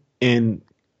people, and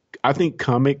I think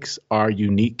comics are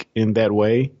unique in that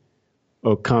way,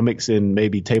 or comics and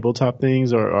maybe tabletop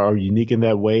things are unique in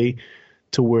that way,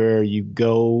 to where you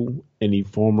go and you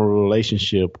form a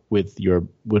relationship with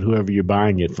whoever you're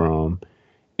buying it from,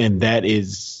 and that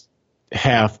is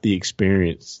half the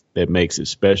experience that makes it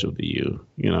special to you,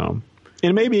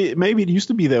 And maybe it used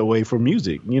to be that way for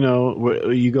music,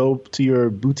 where you go to your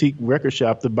boutique record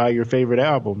shop to buy your favorite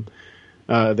album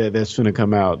that's going to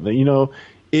come out.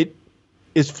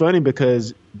 It's funny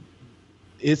because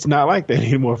it's not like that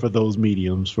anymore for those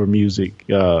mediums for music.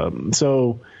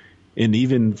 And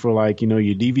even for your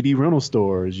DVD rental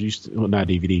stores, not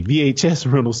DVD,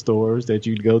 VHS rental stores that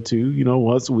you'd go to,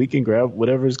 once a week and grab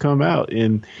whatever's come out.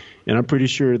 And I'm pretty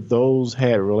sure those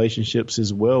had relationships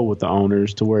as well with the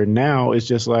owners, to where now it's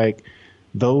just like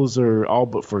those are all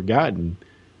but forgotten.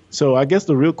 So I guess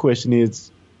the real question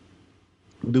is,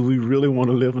 do we really want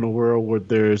to live in a world where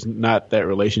there's not that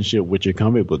relationship with your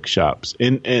comic book shops?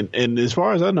 And as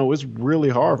far as I know, it's really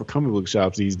hard for comic book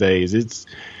shops these days.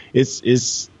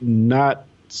 It's not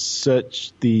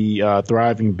such the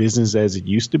thriving business as it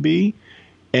used to be,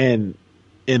 and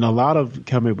a lot of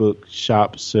comic book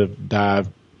shops have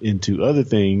dived into other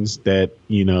things that,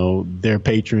 you know, their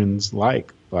patrons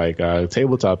like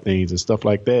tabletop things and stuff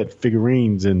like that,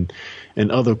 figurines and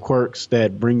other quirks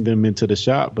that bring them into the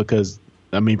shop. Because,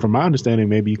 I mean, from my understanding,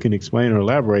 maybe you can explain or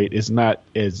elaborate, it's not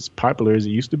as popular as it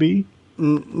used to be.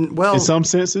 Well, in some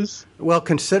senses. Well,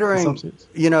 considering,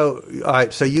 you know, all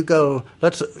right, so you go,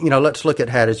 let's look at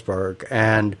Hattiesburg.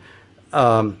 And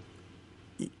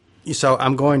so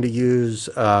I'm going to use,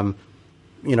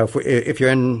 you know, if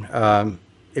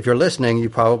you're listening, you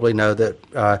probably know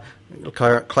that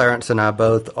Clarence and I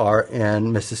both are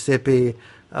in Mississippi.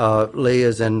 Lee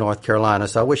is in North Carolina.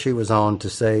 So I wish he was on to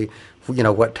say, you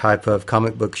know, what type of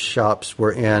comic book shops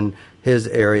were in his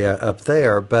area up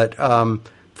there. But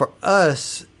for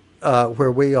us,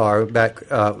 where we are back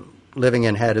living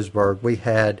in Hattiesburg, we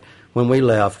had, when we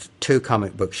left, 2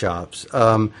 comic book shops.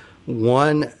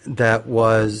 One that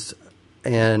was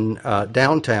in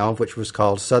downtown, which was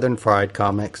called Southern Fried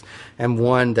Comics, and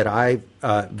one that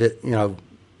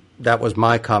that was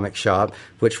my comic shop,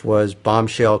 which was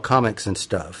Bombshell Comics and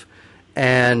Stuff.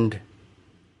 And,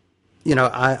 you know,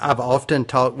 I've often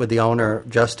talked with the owner,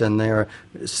 Justin, there,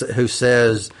 who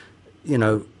says, you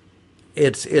know,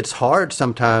 it's hard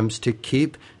sometimes to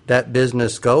keep that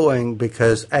business going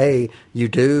because, A, you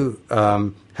do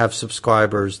have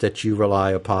subscribers that you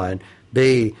rely upon.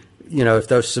 B, you know, if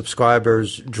those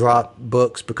subscribers drop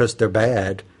books because they're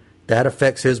bad, that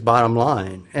affects his bottom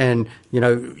line. And, you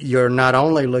know, you're not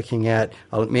only looking at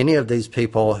many of these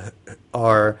people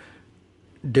are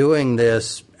doing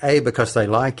this, A, because they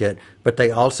like it, but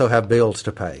they also have bills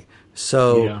to pay.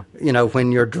 So, you know,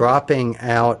 when you're dropping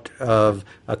out of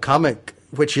a comic,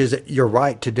 which is your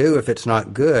right to do if it's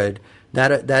not good,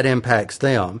 that impacts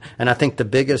them. And I think the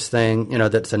biggest thing, you know,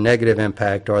 that's a negative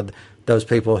impact are those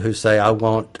people who say, I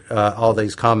want all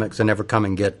these comics and never come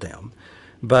and get them.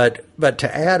 But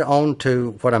to add on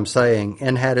to what I'm saying,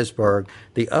 in Hattiesburg,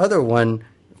 the other one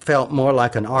felt more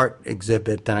like an art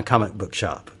exhibit than a comic book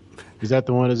shop. Is that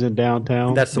the one that's in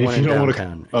downtown? That's the one in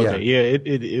downtown. Okay, yeah, it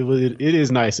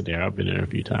is nice in there. I've been there a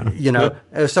few times. You know,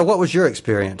 so what was your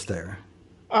experience there?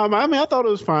 I mean, I thought it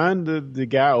was fine. The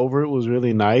guy over it was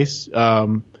really nice.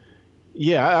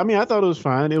 Yeah, I mean, I thought it was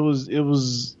fine. It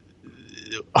was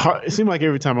hard. It seemed like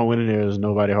every time I went in there was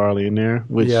nobody hardly in there,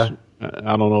 which I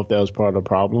don't know if that was part of the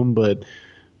problem, but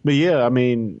yeah, I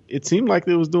mean, it seemed like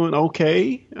it was doing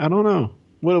okay. I don't know.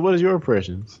 What is your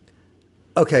impressions?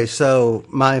 Okay, so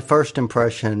my first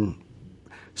impression,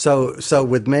 so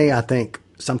with me, I think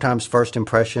sometimes first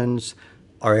impressions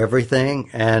are everything,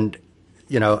 and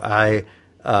you know,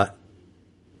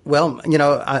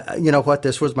 you know what,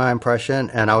 this was my impression,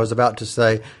 and I was about to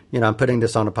say, you know, I'm putting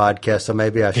this on a podcast, so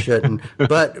maybe I shouldn't,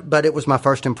 but it was my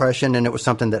first impression, and it was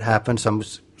something that happened,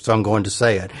 so I'm going to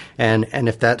say it, and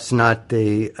if that's not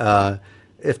the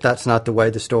way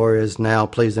the story is now,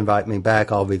 please invite me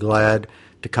back. I'll be glad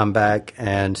to come back,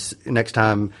 and next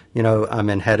time, you know, I'm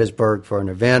in Hattiesburg for an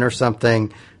event or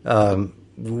something,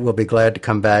 we'll be glad to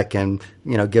come back and,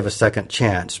 you know, give a second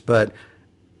chance. But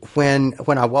when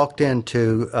I walked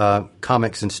into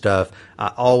comics and stuff,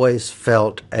 I always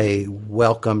felt a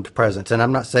welcomed presence. And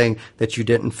I'm not saying that you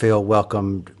didn't feel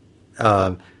welcomed,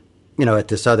 you know, at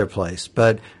this other place,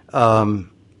 but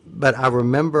I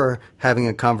remember having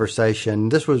a conversation.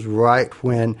 This was right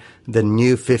when the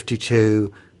New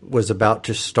 52 was about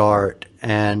to start,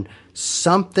 and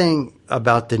something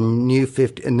about the New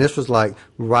 50, and this was like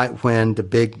right when the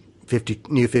big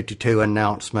New 52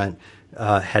 announcement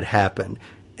had happened.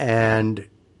 And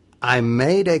I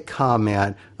made a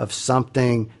comment of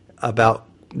something about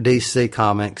DC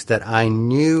Comics that I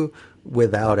knew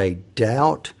without a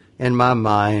doubt in my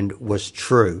mind was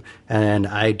true. And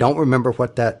I don't remember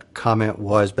what that comment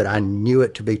was, but I knew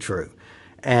it to be true.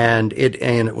 And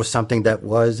it was something that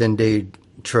was indeed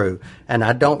true. And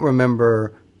I don't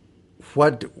remember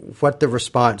what the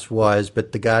response was,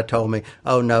 but the guy told me,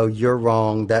 "Oh no, you're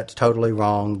wrong. That's totally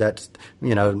wrong. That's,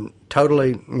 you know, totally,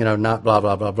 you know, not blah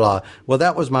blah blah blah." Well,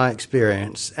 that was my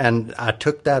experience, and I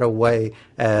took that away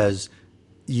as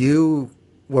you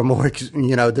were more,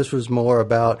 you know, this was more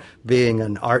about being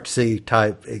an artsy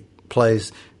type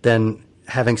place than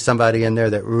having somebody in there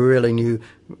that really knew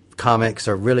comics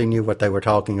or really knew what they were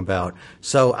talking about.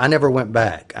 So I never went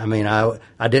back. I mean,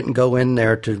 I didn't go in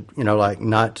there to, you know, like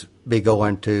not be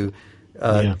going to,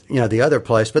 you know, the other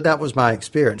place, but that was my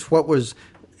experience. What was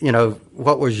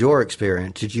your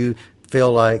experience? Did you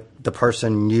feel like the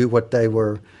person knew what they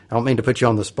were? I don't mean to put you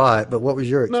on the spot, but what was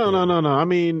your experience? No. I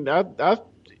mean, I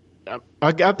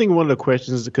think one of the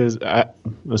questions, I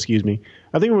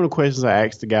think one of the questions I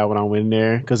asked the guy when I went in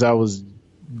there, because I was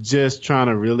just trying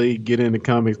to really get into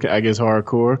comics, I guess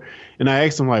hardcore. And I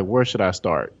asked him like, where should I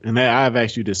start? And I've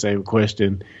asked you the same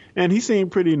question. And he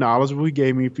seemed pretty knowledgeable. He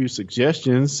gave me a few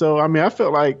suggestions. So, I mean, I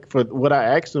felt like for what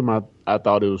I asked him, I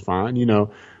thought it was fine. You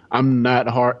know, I'm not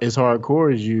as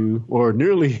hardcore as you, or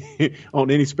nearly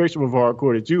on any spectrum of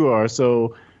hardcore that you are.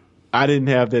 So I didn't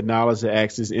have that knowledge to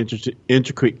ask this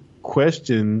intricate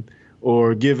question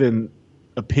or give an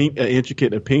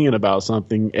intricate opinion about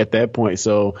something at that point.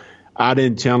 So I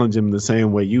didn't challenge him the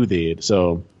same way you did.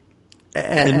 So,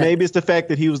 and maybe it's the fact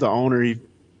that he was the owner. He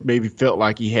maybe felt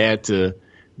like he had to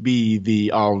be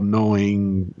the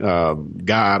all-knowing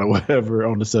God or whatever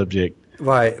on the subject.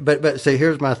 Right, but see,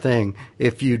 here's my thing.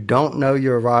 If you don't know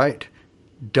you're right,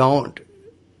 don't,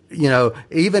 you know,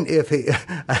 even if he,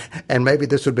 and maybe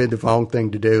this would be the wrong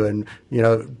thing to do and, you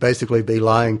know, basically be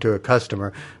lying to a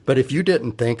customer. But if you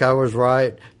didn't think I was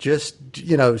right, just,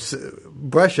 you know,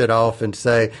 brush it off and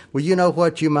say, well, you know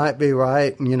what, you might be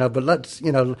right, and, you know, but let's,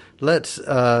 you know,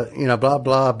 blah,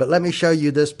 blah, but let me show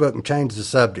you this book and change the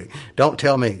subject. Don't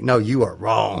tell me, no, you are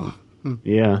wrong.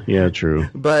 Yeah, true.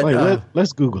 But wait,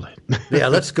 let's Google it. Yeah,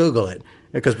 let's Google it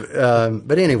because.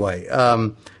 But anyway,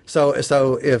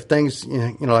 so if things,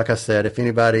 you know, like I said, if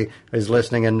anybody is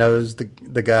listening and knows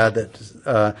the guy that's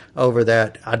over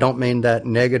that, I don't mean that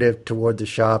negative toward the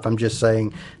shop. I'm just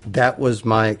saying that was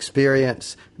my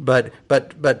experience. But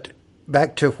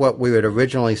back to what we had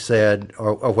originally said,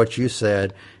 or what you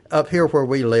said. Up here where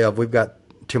we live, we've got,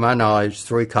 to my knowledge,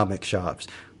 3 comic shops.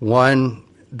 One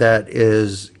that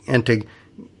is into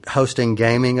hosting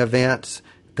gaming events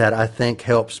that I think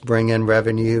helps bring in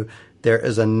revenue. There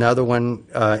is another one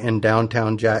in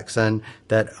downtown Jackson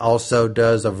that also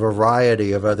does a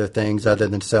variety of other things other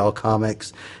than sell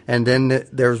comics. And then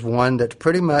there's one that's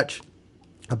pretty much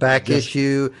a back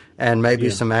issue and maybe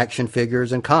some action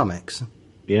figures and comics.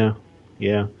 Yeah.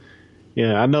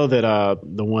 I know that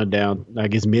the one down, I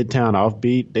guess, Midtown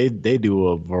Offbeat, they do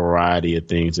a variety of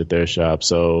things at their shop.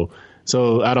 So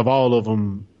out of all of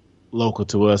them local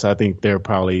to us, I think they're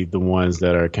probably the ones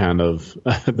that are kind of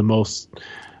the most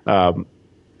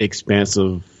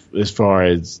expansive as far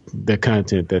as the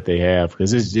content that they have,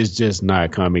 because it's just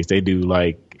not comics. They do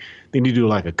like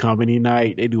a company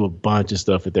night. They do a bunch of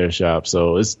stuff at their shop.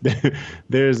 So it's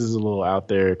theirs is a little out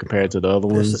there compared to the other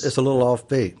ones. It's a little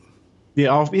offbeat.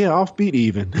 Offbeat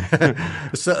even.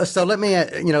 So let me,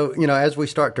 you know, as we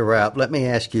start to wrap, let me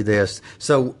ask you this.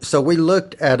 So we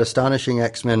looked at Astonishing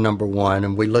X-Men #1,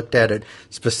 and we looked at it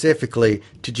specifically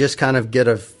to just kind of get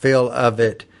a feel of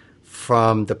it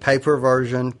from the paper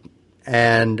version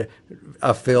and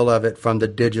a feel of it from the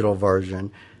digital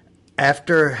version.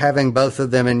 After having both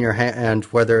of them in your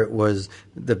hands, whether it was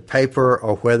the paper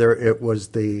or whether it was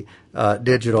the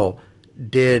digital,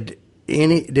 did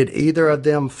either of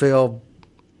them feel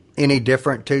any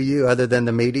different to you other than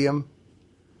the medium?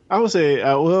 I would say,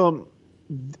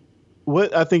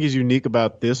 what I think is unique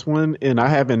about this one, and I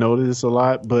haven't noticed this a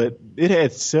lot, but it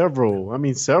had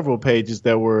several pages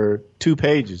that were 2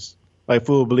 pages, like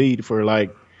full bleed for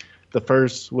like the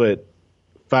first,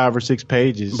 5 or 6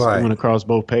 pages. Right. Went across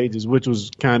both pages, which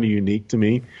was kind of unique to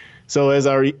me. So as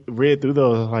I read through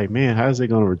those, I was like, man, how is it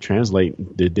going to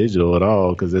translate the digital at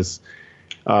all? Because it's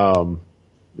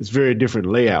very different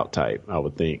layout type, I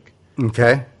would think.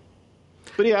 Okay.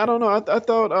 But yeah, I don't know. I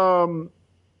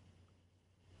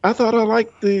thought I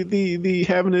liked the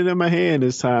having it in my hand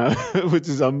this time, which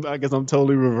is I guess I'm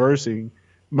totally reversing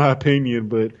my opinion.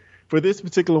 But for this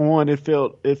particular one, it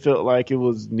felt like it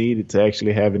was needed to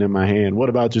actually have it in my hand. What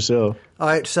about yourself? All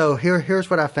right. So here's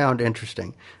what I found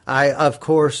interesting. I of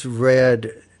course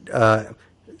read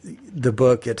the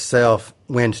book itself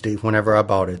Wednesday, whenever I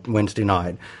bought it, Wednesday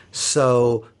night.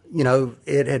 So, you know,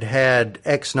 it had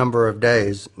X number of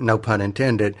days, no pun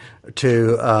intended,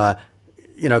 to,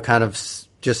 you know, kind of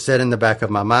just sit in the back of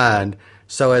my mind.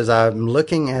 So as I'm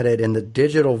looking at it in the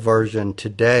digital version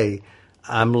today,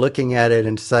 I'm looking at it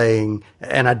and saying,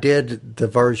 and I did the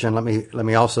version, let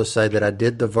me also say that I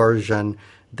did the version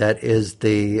that is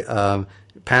the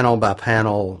panel by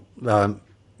panel,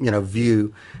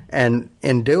 view. And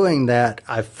in doing that,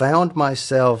 I found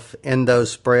myself in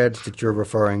those spreads that you're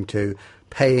referring to,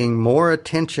 paying more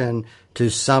attention to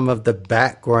some of the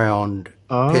background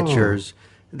pictures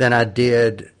than I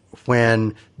did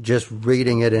when just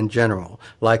reading it in general.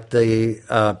 Like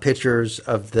the pictures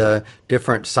of the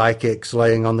different psychics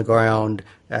laying on the ground.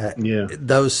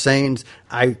 Those scenes,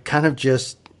 I kind of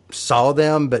just saw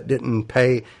them but didn't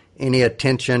pay any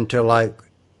attention to like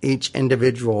each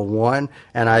individual one.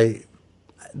 And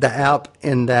the app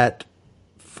in that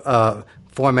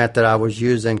format that I was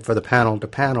using for the panel to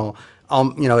panel,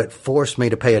 it forced me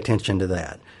to pay attention to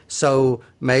that. So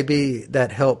maybe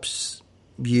that helps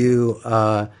you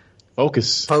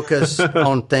focus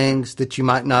on things that you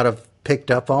might not have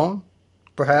picked up on,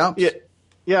 perhaps.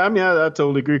 Yeah. I mean, I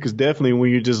totally agree, because definitely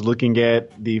when you're just looking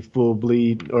at the full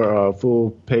bleed or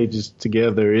full pages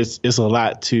together, it's a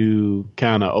lot to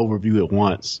kind of overview at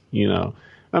once.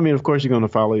 I mean, of course, you're going to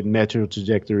follow the natural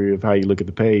trajectory of how you look at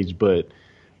the page, but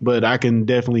I can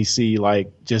definitely see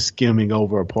like just skimming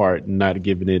over a part and not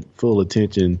giving it full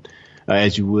attention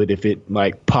as you would if it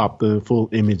like popped the full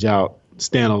image out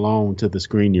standalone to the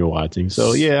screen you're watching.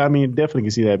 So yeah, I mean, definitely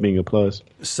can see that being a plus.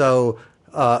 So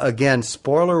again,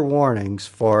 spoiler warnings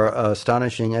for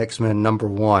Astonishing X-Men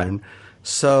 #1.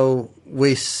 So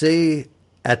we see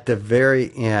at the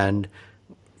very end,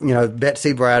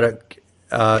 Betsy Braddock,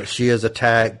 she is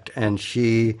attacked, and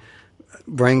she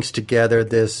brings together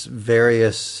this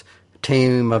various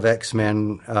team of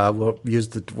X-Men. We'll use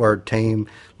the word team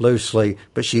loosely,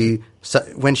 but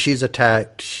when she's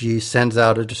attacked, she sends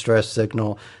out a distress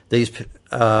signal. These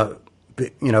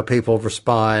people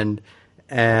respond,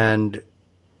 and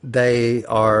they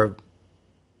are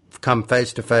come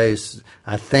face to face.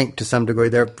 I think to some degree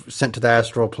they're sent to the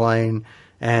astral plane,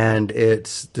 and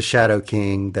it's the Shadow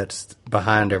King that's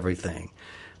behind everything.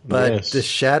 But the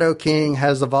Shadow King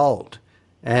has a vault,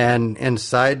 and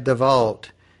inside the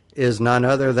vault is none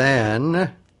other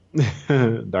than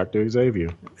Dr. Xavier.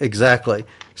 Exactly.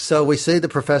 So we see the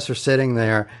professor sitting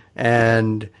there,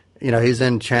 and he's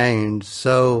in chains.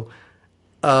 So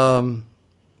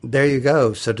there you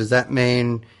go. So does that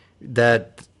mean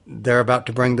that they're about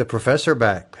to bring the professor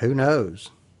back? Who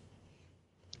knows?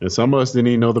 And some of us didn't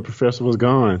even know the professor was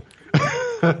gone.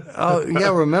 Oh yeah,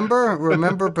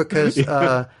 remember because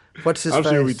what's his I'm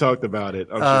face? sure we talked about it.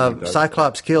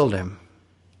 Cyclops killed him.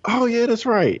 Oh yeah, that's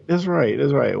right.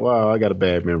 Wow, I got a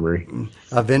bad memory.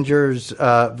 Avengers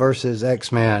versus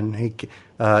X-Men.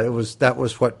 That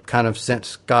was what kind of sent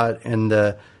Scott in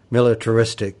the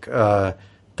militaristic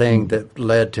thing that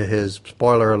led to his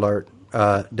spoiler alert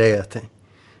death.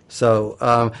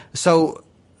 So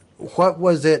what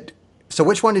was it? So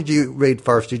which one did you read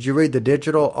first? Did you read the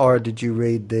digital, or did you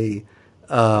read the?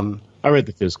 I read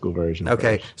the physical version.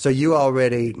 Okay, first. So you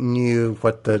already knew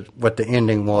what the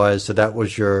ending was. So that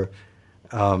was your.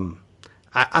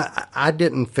 I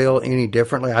didn't feel any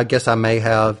differently. I guess I may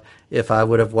have if I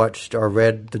would have watched or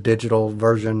read the digital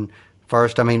version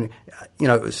first. I mean,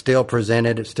 it was still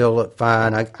presented. It still looked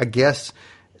fine. I guess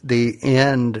the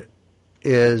end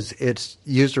is it's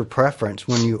user preference.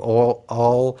 When you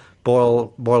all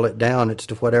boil it down, it's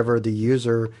to whatever the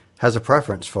user has a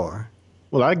preference for.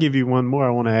 Well, I'll give you one more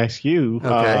I want to ask you.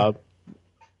 Okay.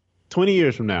 20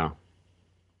 years from now,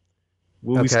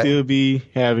 will we still be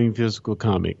having physical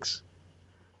comics?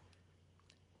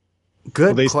 Good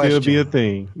Will they question. still be a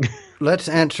thing? Let's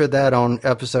answer that on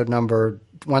episode number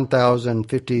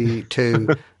 1052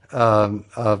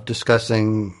 of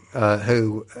discussing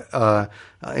who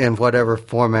in whatever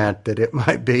format that it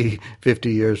might be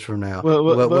 50 years from now.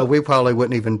 Well, we probably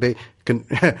wouldn't even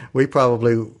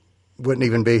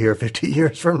be here 50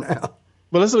 years from now.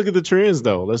 But let's look at the trends,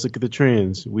 though. Let's look at the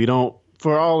trends. We don't,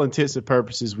 for all intents and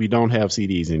purposes, we don't have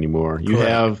CDs anymore. You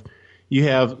have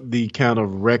the kind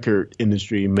of record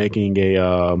industry making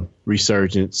a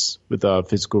resurgence with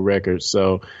physical records.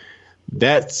 So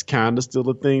that's kind of still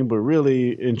a thing, but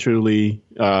really and truly,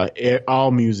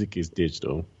 all music is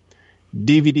digital.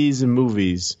 DVDs and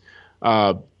movies.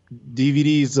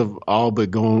 DVDs have all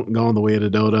but gone the way of the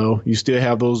dodo. You still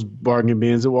have those bargain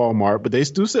bins at Walmart, but they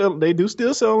do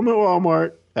still sell them at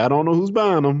Walmart. I don't know who's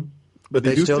buying them, but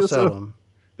they do still sell them.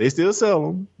 They still sell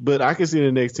them, but I can see in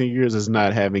the next 10 years as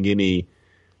not having any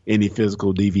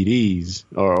physical DVDs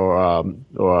or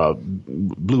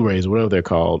Blu-rays, whatever they're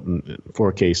called,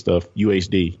 4K stuff,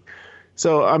 UHD.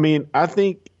 So I mean, I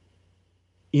think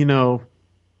it's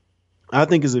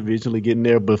eventually getting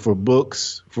there, but for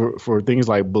books, for things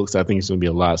like books, I think it's going to be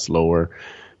a lot slower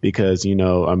because,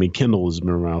 Kindle has been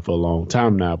around for a long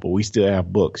time now, but we still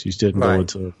have books. You still can go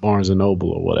into Barnes and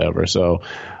Noble or whatever. So,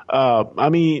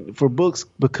 for books,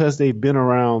 because they've been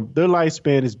around, their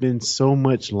lifespan has been so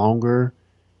much longer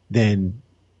than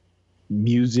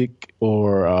music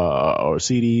or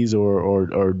CDs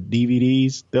or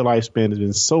DVDs. Their lifespan has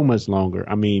been so much longer.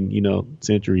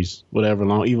 Centuries, whatever,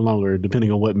 even longer,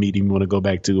 depending on what medium you want to go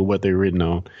back to or what they're written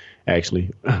on,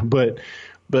 actually. But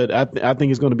I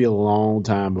think it's going to be a long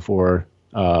time before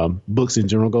books in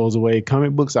general goes away.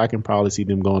 Comic books, I can probably see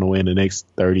them going away in the next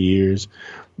 30 years.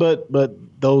 But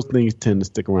those things tend to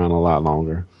stick around a lot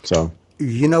longer. So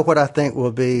what I think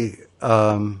will be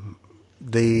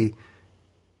the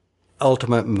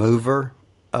ultimate mover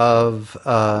of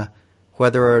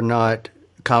whether or not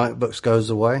comic books goes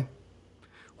away?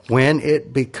 When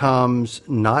it becomes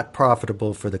not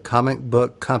profitable for the comic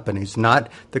book companies, not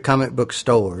the comic book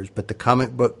stores, but the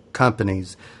comic book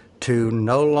companies to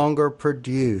no longer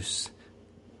produce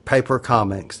paper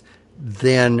comics,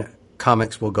 then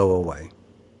comics will go away.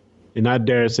 And I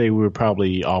dare say we're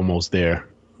probably almost there.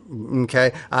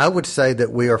 Okay, I would say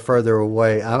that we are further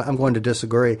away. I'm going to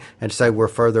disagree and say we're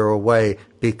further away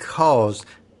because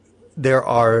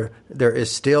there is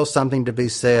still something to be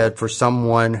said for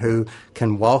someone who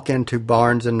can walk into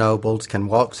Barnes and Nobles, can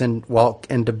walk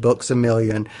into Books A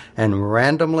Million, and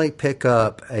randomly pick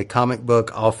up a comic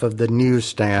book off of the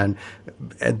newsstand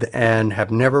and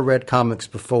have never read comics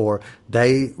before.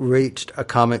 They reached a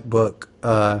comic book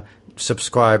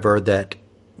subscriber that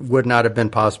would not have been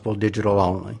possible digital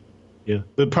only. Yeah,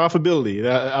 the profitability.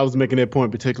 I was making that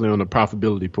point particularly on the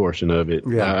profitability portion of it.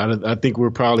 Yeah. I think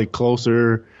we're probably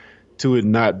closer to it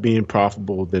not being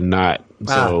profitable than not.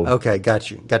 So okay,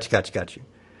 got you.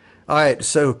 All right,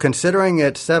 so considering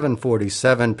it's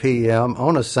 7:47 p.m.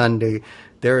 on a Sunday,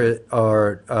 there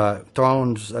are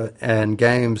thrones and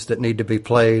games that need to be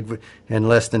played in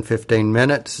less than 15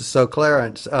 minutes. So,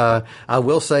 Clarence, I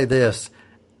will say this.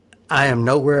 I am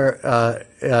nowhere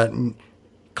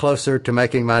closer to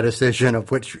making my decision of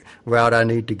which route I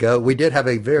need to go. We did have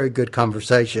a very good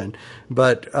conversation,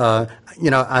 but I'm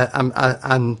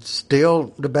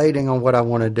still debating on what I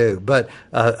want to do. But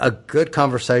a good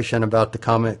conversation about the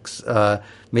comics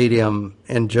medium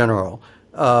in general.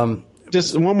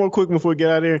 Just one more quick before we get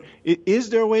out of there.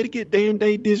 Is there a way to get day and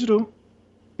date digital?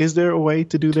 Is there a way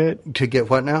to do that? To get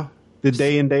what now? The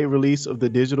day and date release of the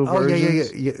digital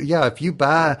versions? Yeah. If you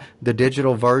buy the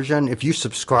digital version, if you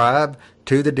subscribe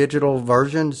to the digital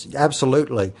versions,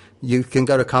 absolutely. You can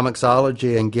go to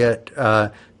Comixology and get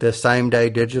the same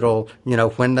day digital,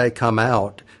 when they come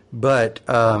out. But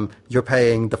you're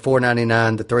paying the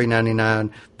 $4.99, the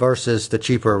 $3.99 versus the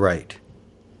cheaper rate.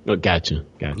 Oh, gotcha.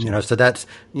 So that's,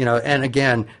 and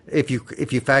again, if you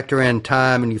factor in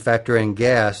time and you factor in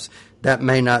gas, that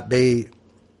may not be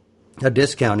a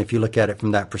discount if you look at it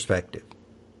from that perspective.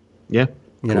 Yeah.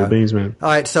 Cool beans, man. All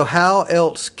right. So how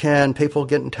else can people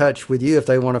get in touch with you if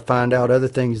they want to find out other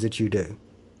things that you do?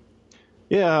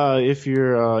 Yeah. If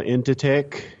you're into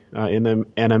tech, in the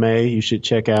anime, you should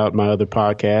check out my other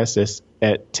podcast. That's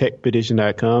at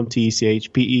techpedition.com,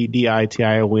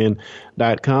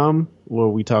 TECHPEDITION.com, where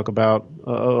we talk about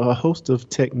a host of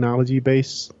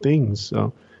technology-based things. So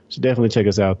you should definitely check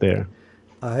us out there.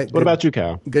 All right, what about you,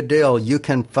 Kyle? Good deal. You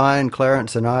can find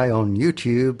Clarence and I on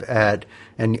YouTube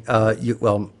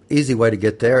easy way to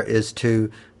get there is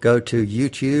to go to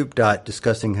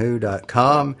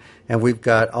youtube.discussingwho.com, and we've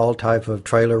got all type of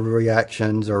trailer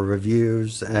reactions or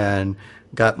reviews and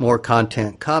got more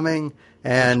content coming.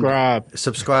 And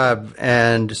subscribe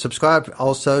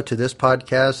also to this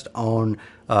podcast on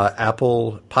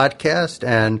Apple Podcast,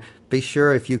 and be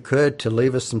sure, if you could, to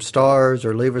leave us some stars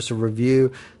or leave us a review.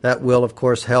 That will, of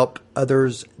course, help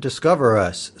others discover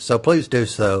us. So please do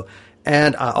so.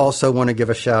 And I also want to give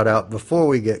a shout out before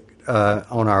we get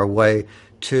on our way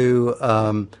to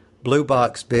Blue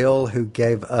Box Bill, who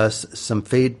gave us some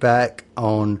feedback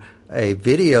on a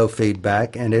video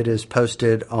feedback, and it is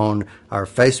posted on our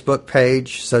Facebook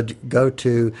page. So go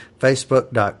to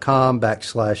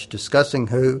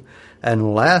facebook.com/discussingwho.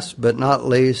 And last but not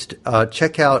least,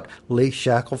 check out Lee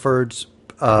Shackelford's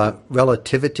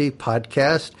Relativity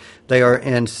podcast. They are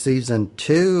in season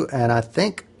 2, and I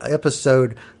think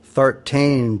episode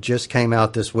 13 just came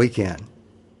out this weekend.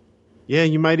 Yeah,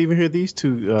 you might even hear these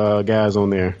two guys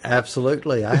on there.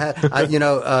 Absolutely.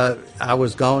 I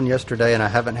was gone yesterday, and I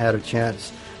haven't had a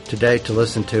chance today to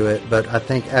listen to it. But I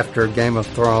think after Game of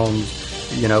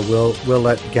Thrones, we'll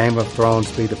let Game of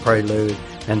Thrones be the prelude,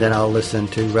 and then I'll listen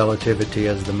to Relativity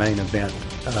as the main event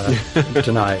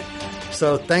tonight.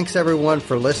 So thanks, everyone,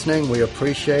 for listening. We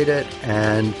appreciate it.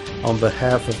 And on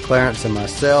behalf of Clarence and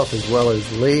myself, as well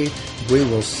as Lee, we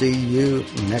will see you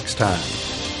next time.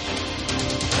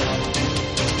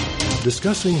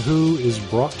 Discussing Who is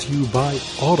brought to you by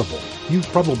Audible. You've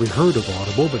probably heard of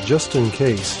Audible, but just in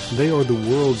case, they are the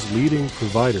world's leading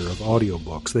provider of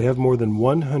audiobooks. They have more than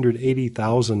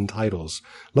 180,000 titles.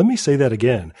 Let me say that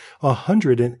again.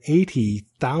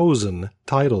 180,000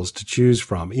 titles to choose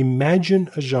from. Imagine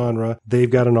a genre, they've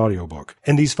got an audiobook.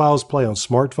 And these files play on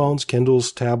smartphones,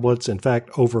 Kindles, tablets, in fact,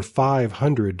 over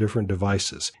 500 different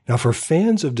devices. Now, for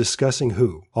fans of Discussing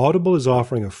Who, Audible is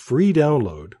offering a free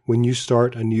download when you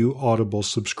start a new Audible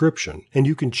subscription. And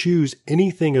you can choose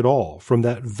anything at all all from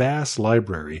that vast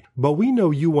library, but we know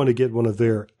you want to get one of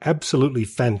their absolutely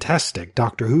fantastic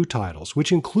Doctor Who titles,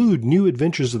 which include New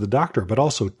Adventures of the Doctor, but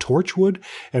also Torchwood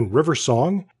and River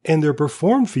Song, and they're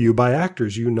performed for you by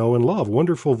actors you know and love.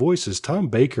 Wonderful voices, Tom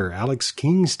Baker, Alex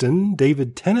Kingston,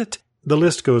 David Tennant. The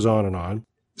list goes on and on.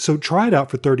 So try it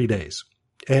out for 30 days.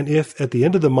 And if at the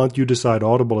end of the month you decide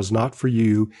Audible is not for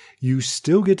you, you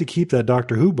still get to keep that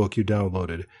Doctor Who book you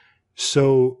downloaded.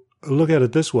 So look at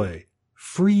it this way.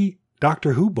 Free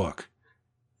Doctor Who book.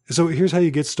 So here's how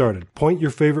you get started. Point your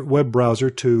favorite web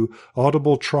browser to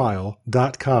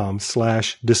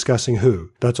audibletrial.com/discussingwho.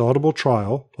 That's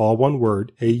audibletrial, all one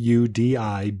word,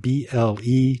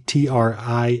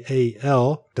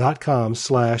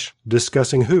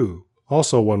 audibletrial.com/discussingwho,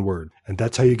 also one word. And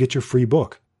that's how you get your free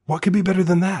book. What could be better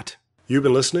than that? You've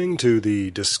been listening to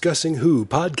the Discussing Who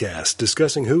podcast.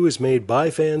 Discussing Who is made by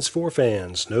fans for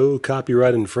fans. No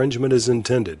copyright infringement is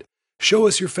intended. Show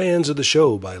us you're fans of the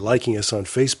show by liking us on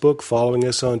Facebook, following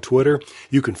us on Twitter.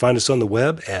 You can find us on the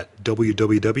web at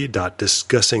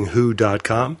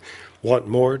www.discussingwho.com. Want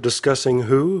more Discussing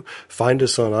Who? Find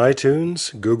us on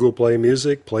iTunes, Google Play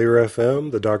Music, Player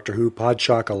FM, the Doctor Who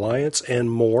Podshock Alliance,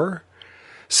 and more.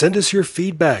 Send us your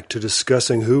feedback to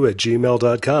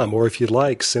discussingwho@gmail.com, or if you'd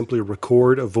like, simply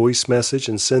record a voice message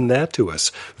and send that to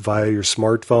us via your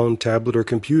smartphone, tablet, or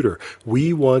computer.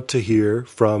 We want to hear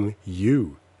from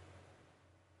you.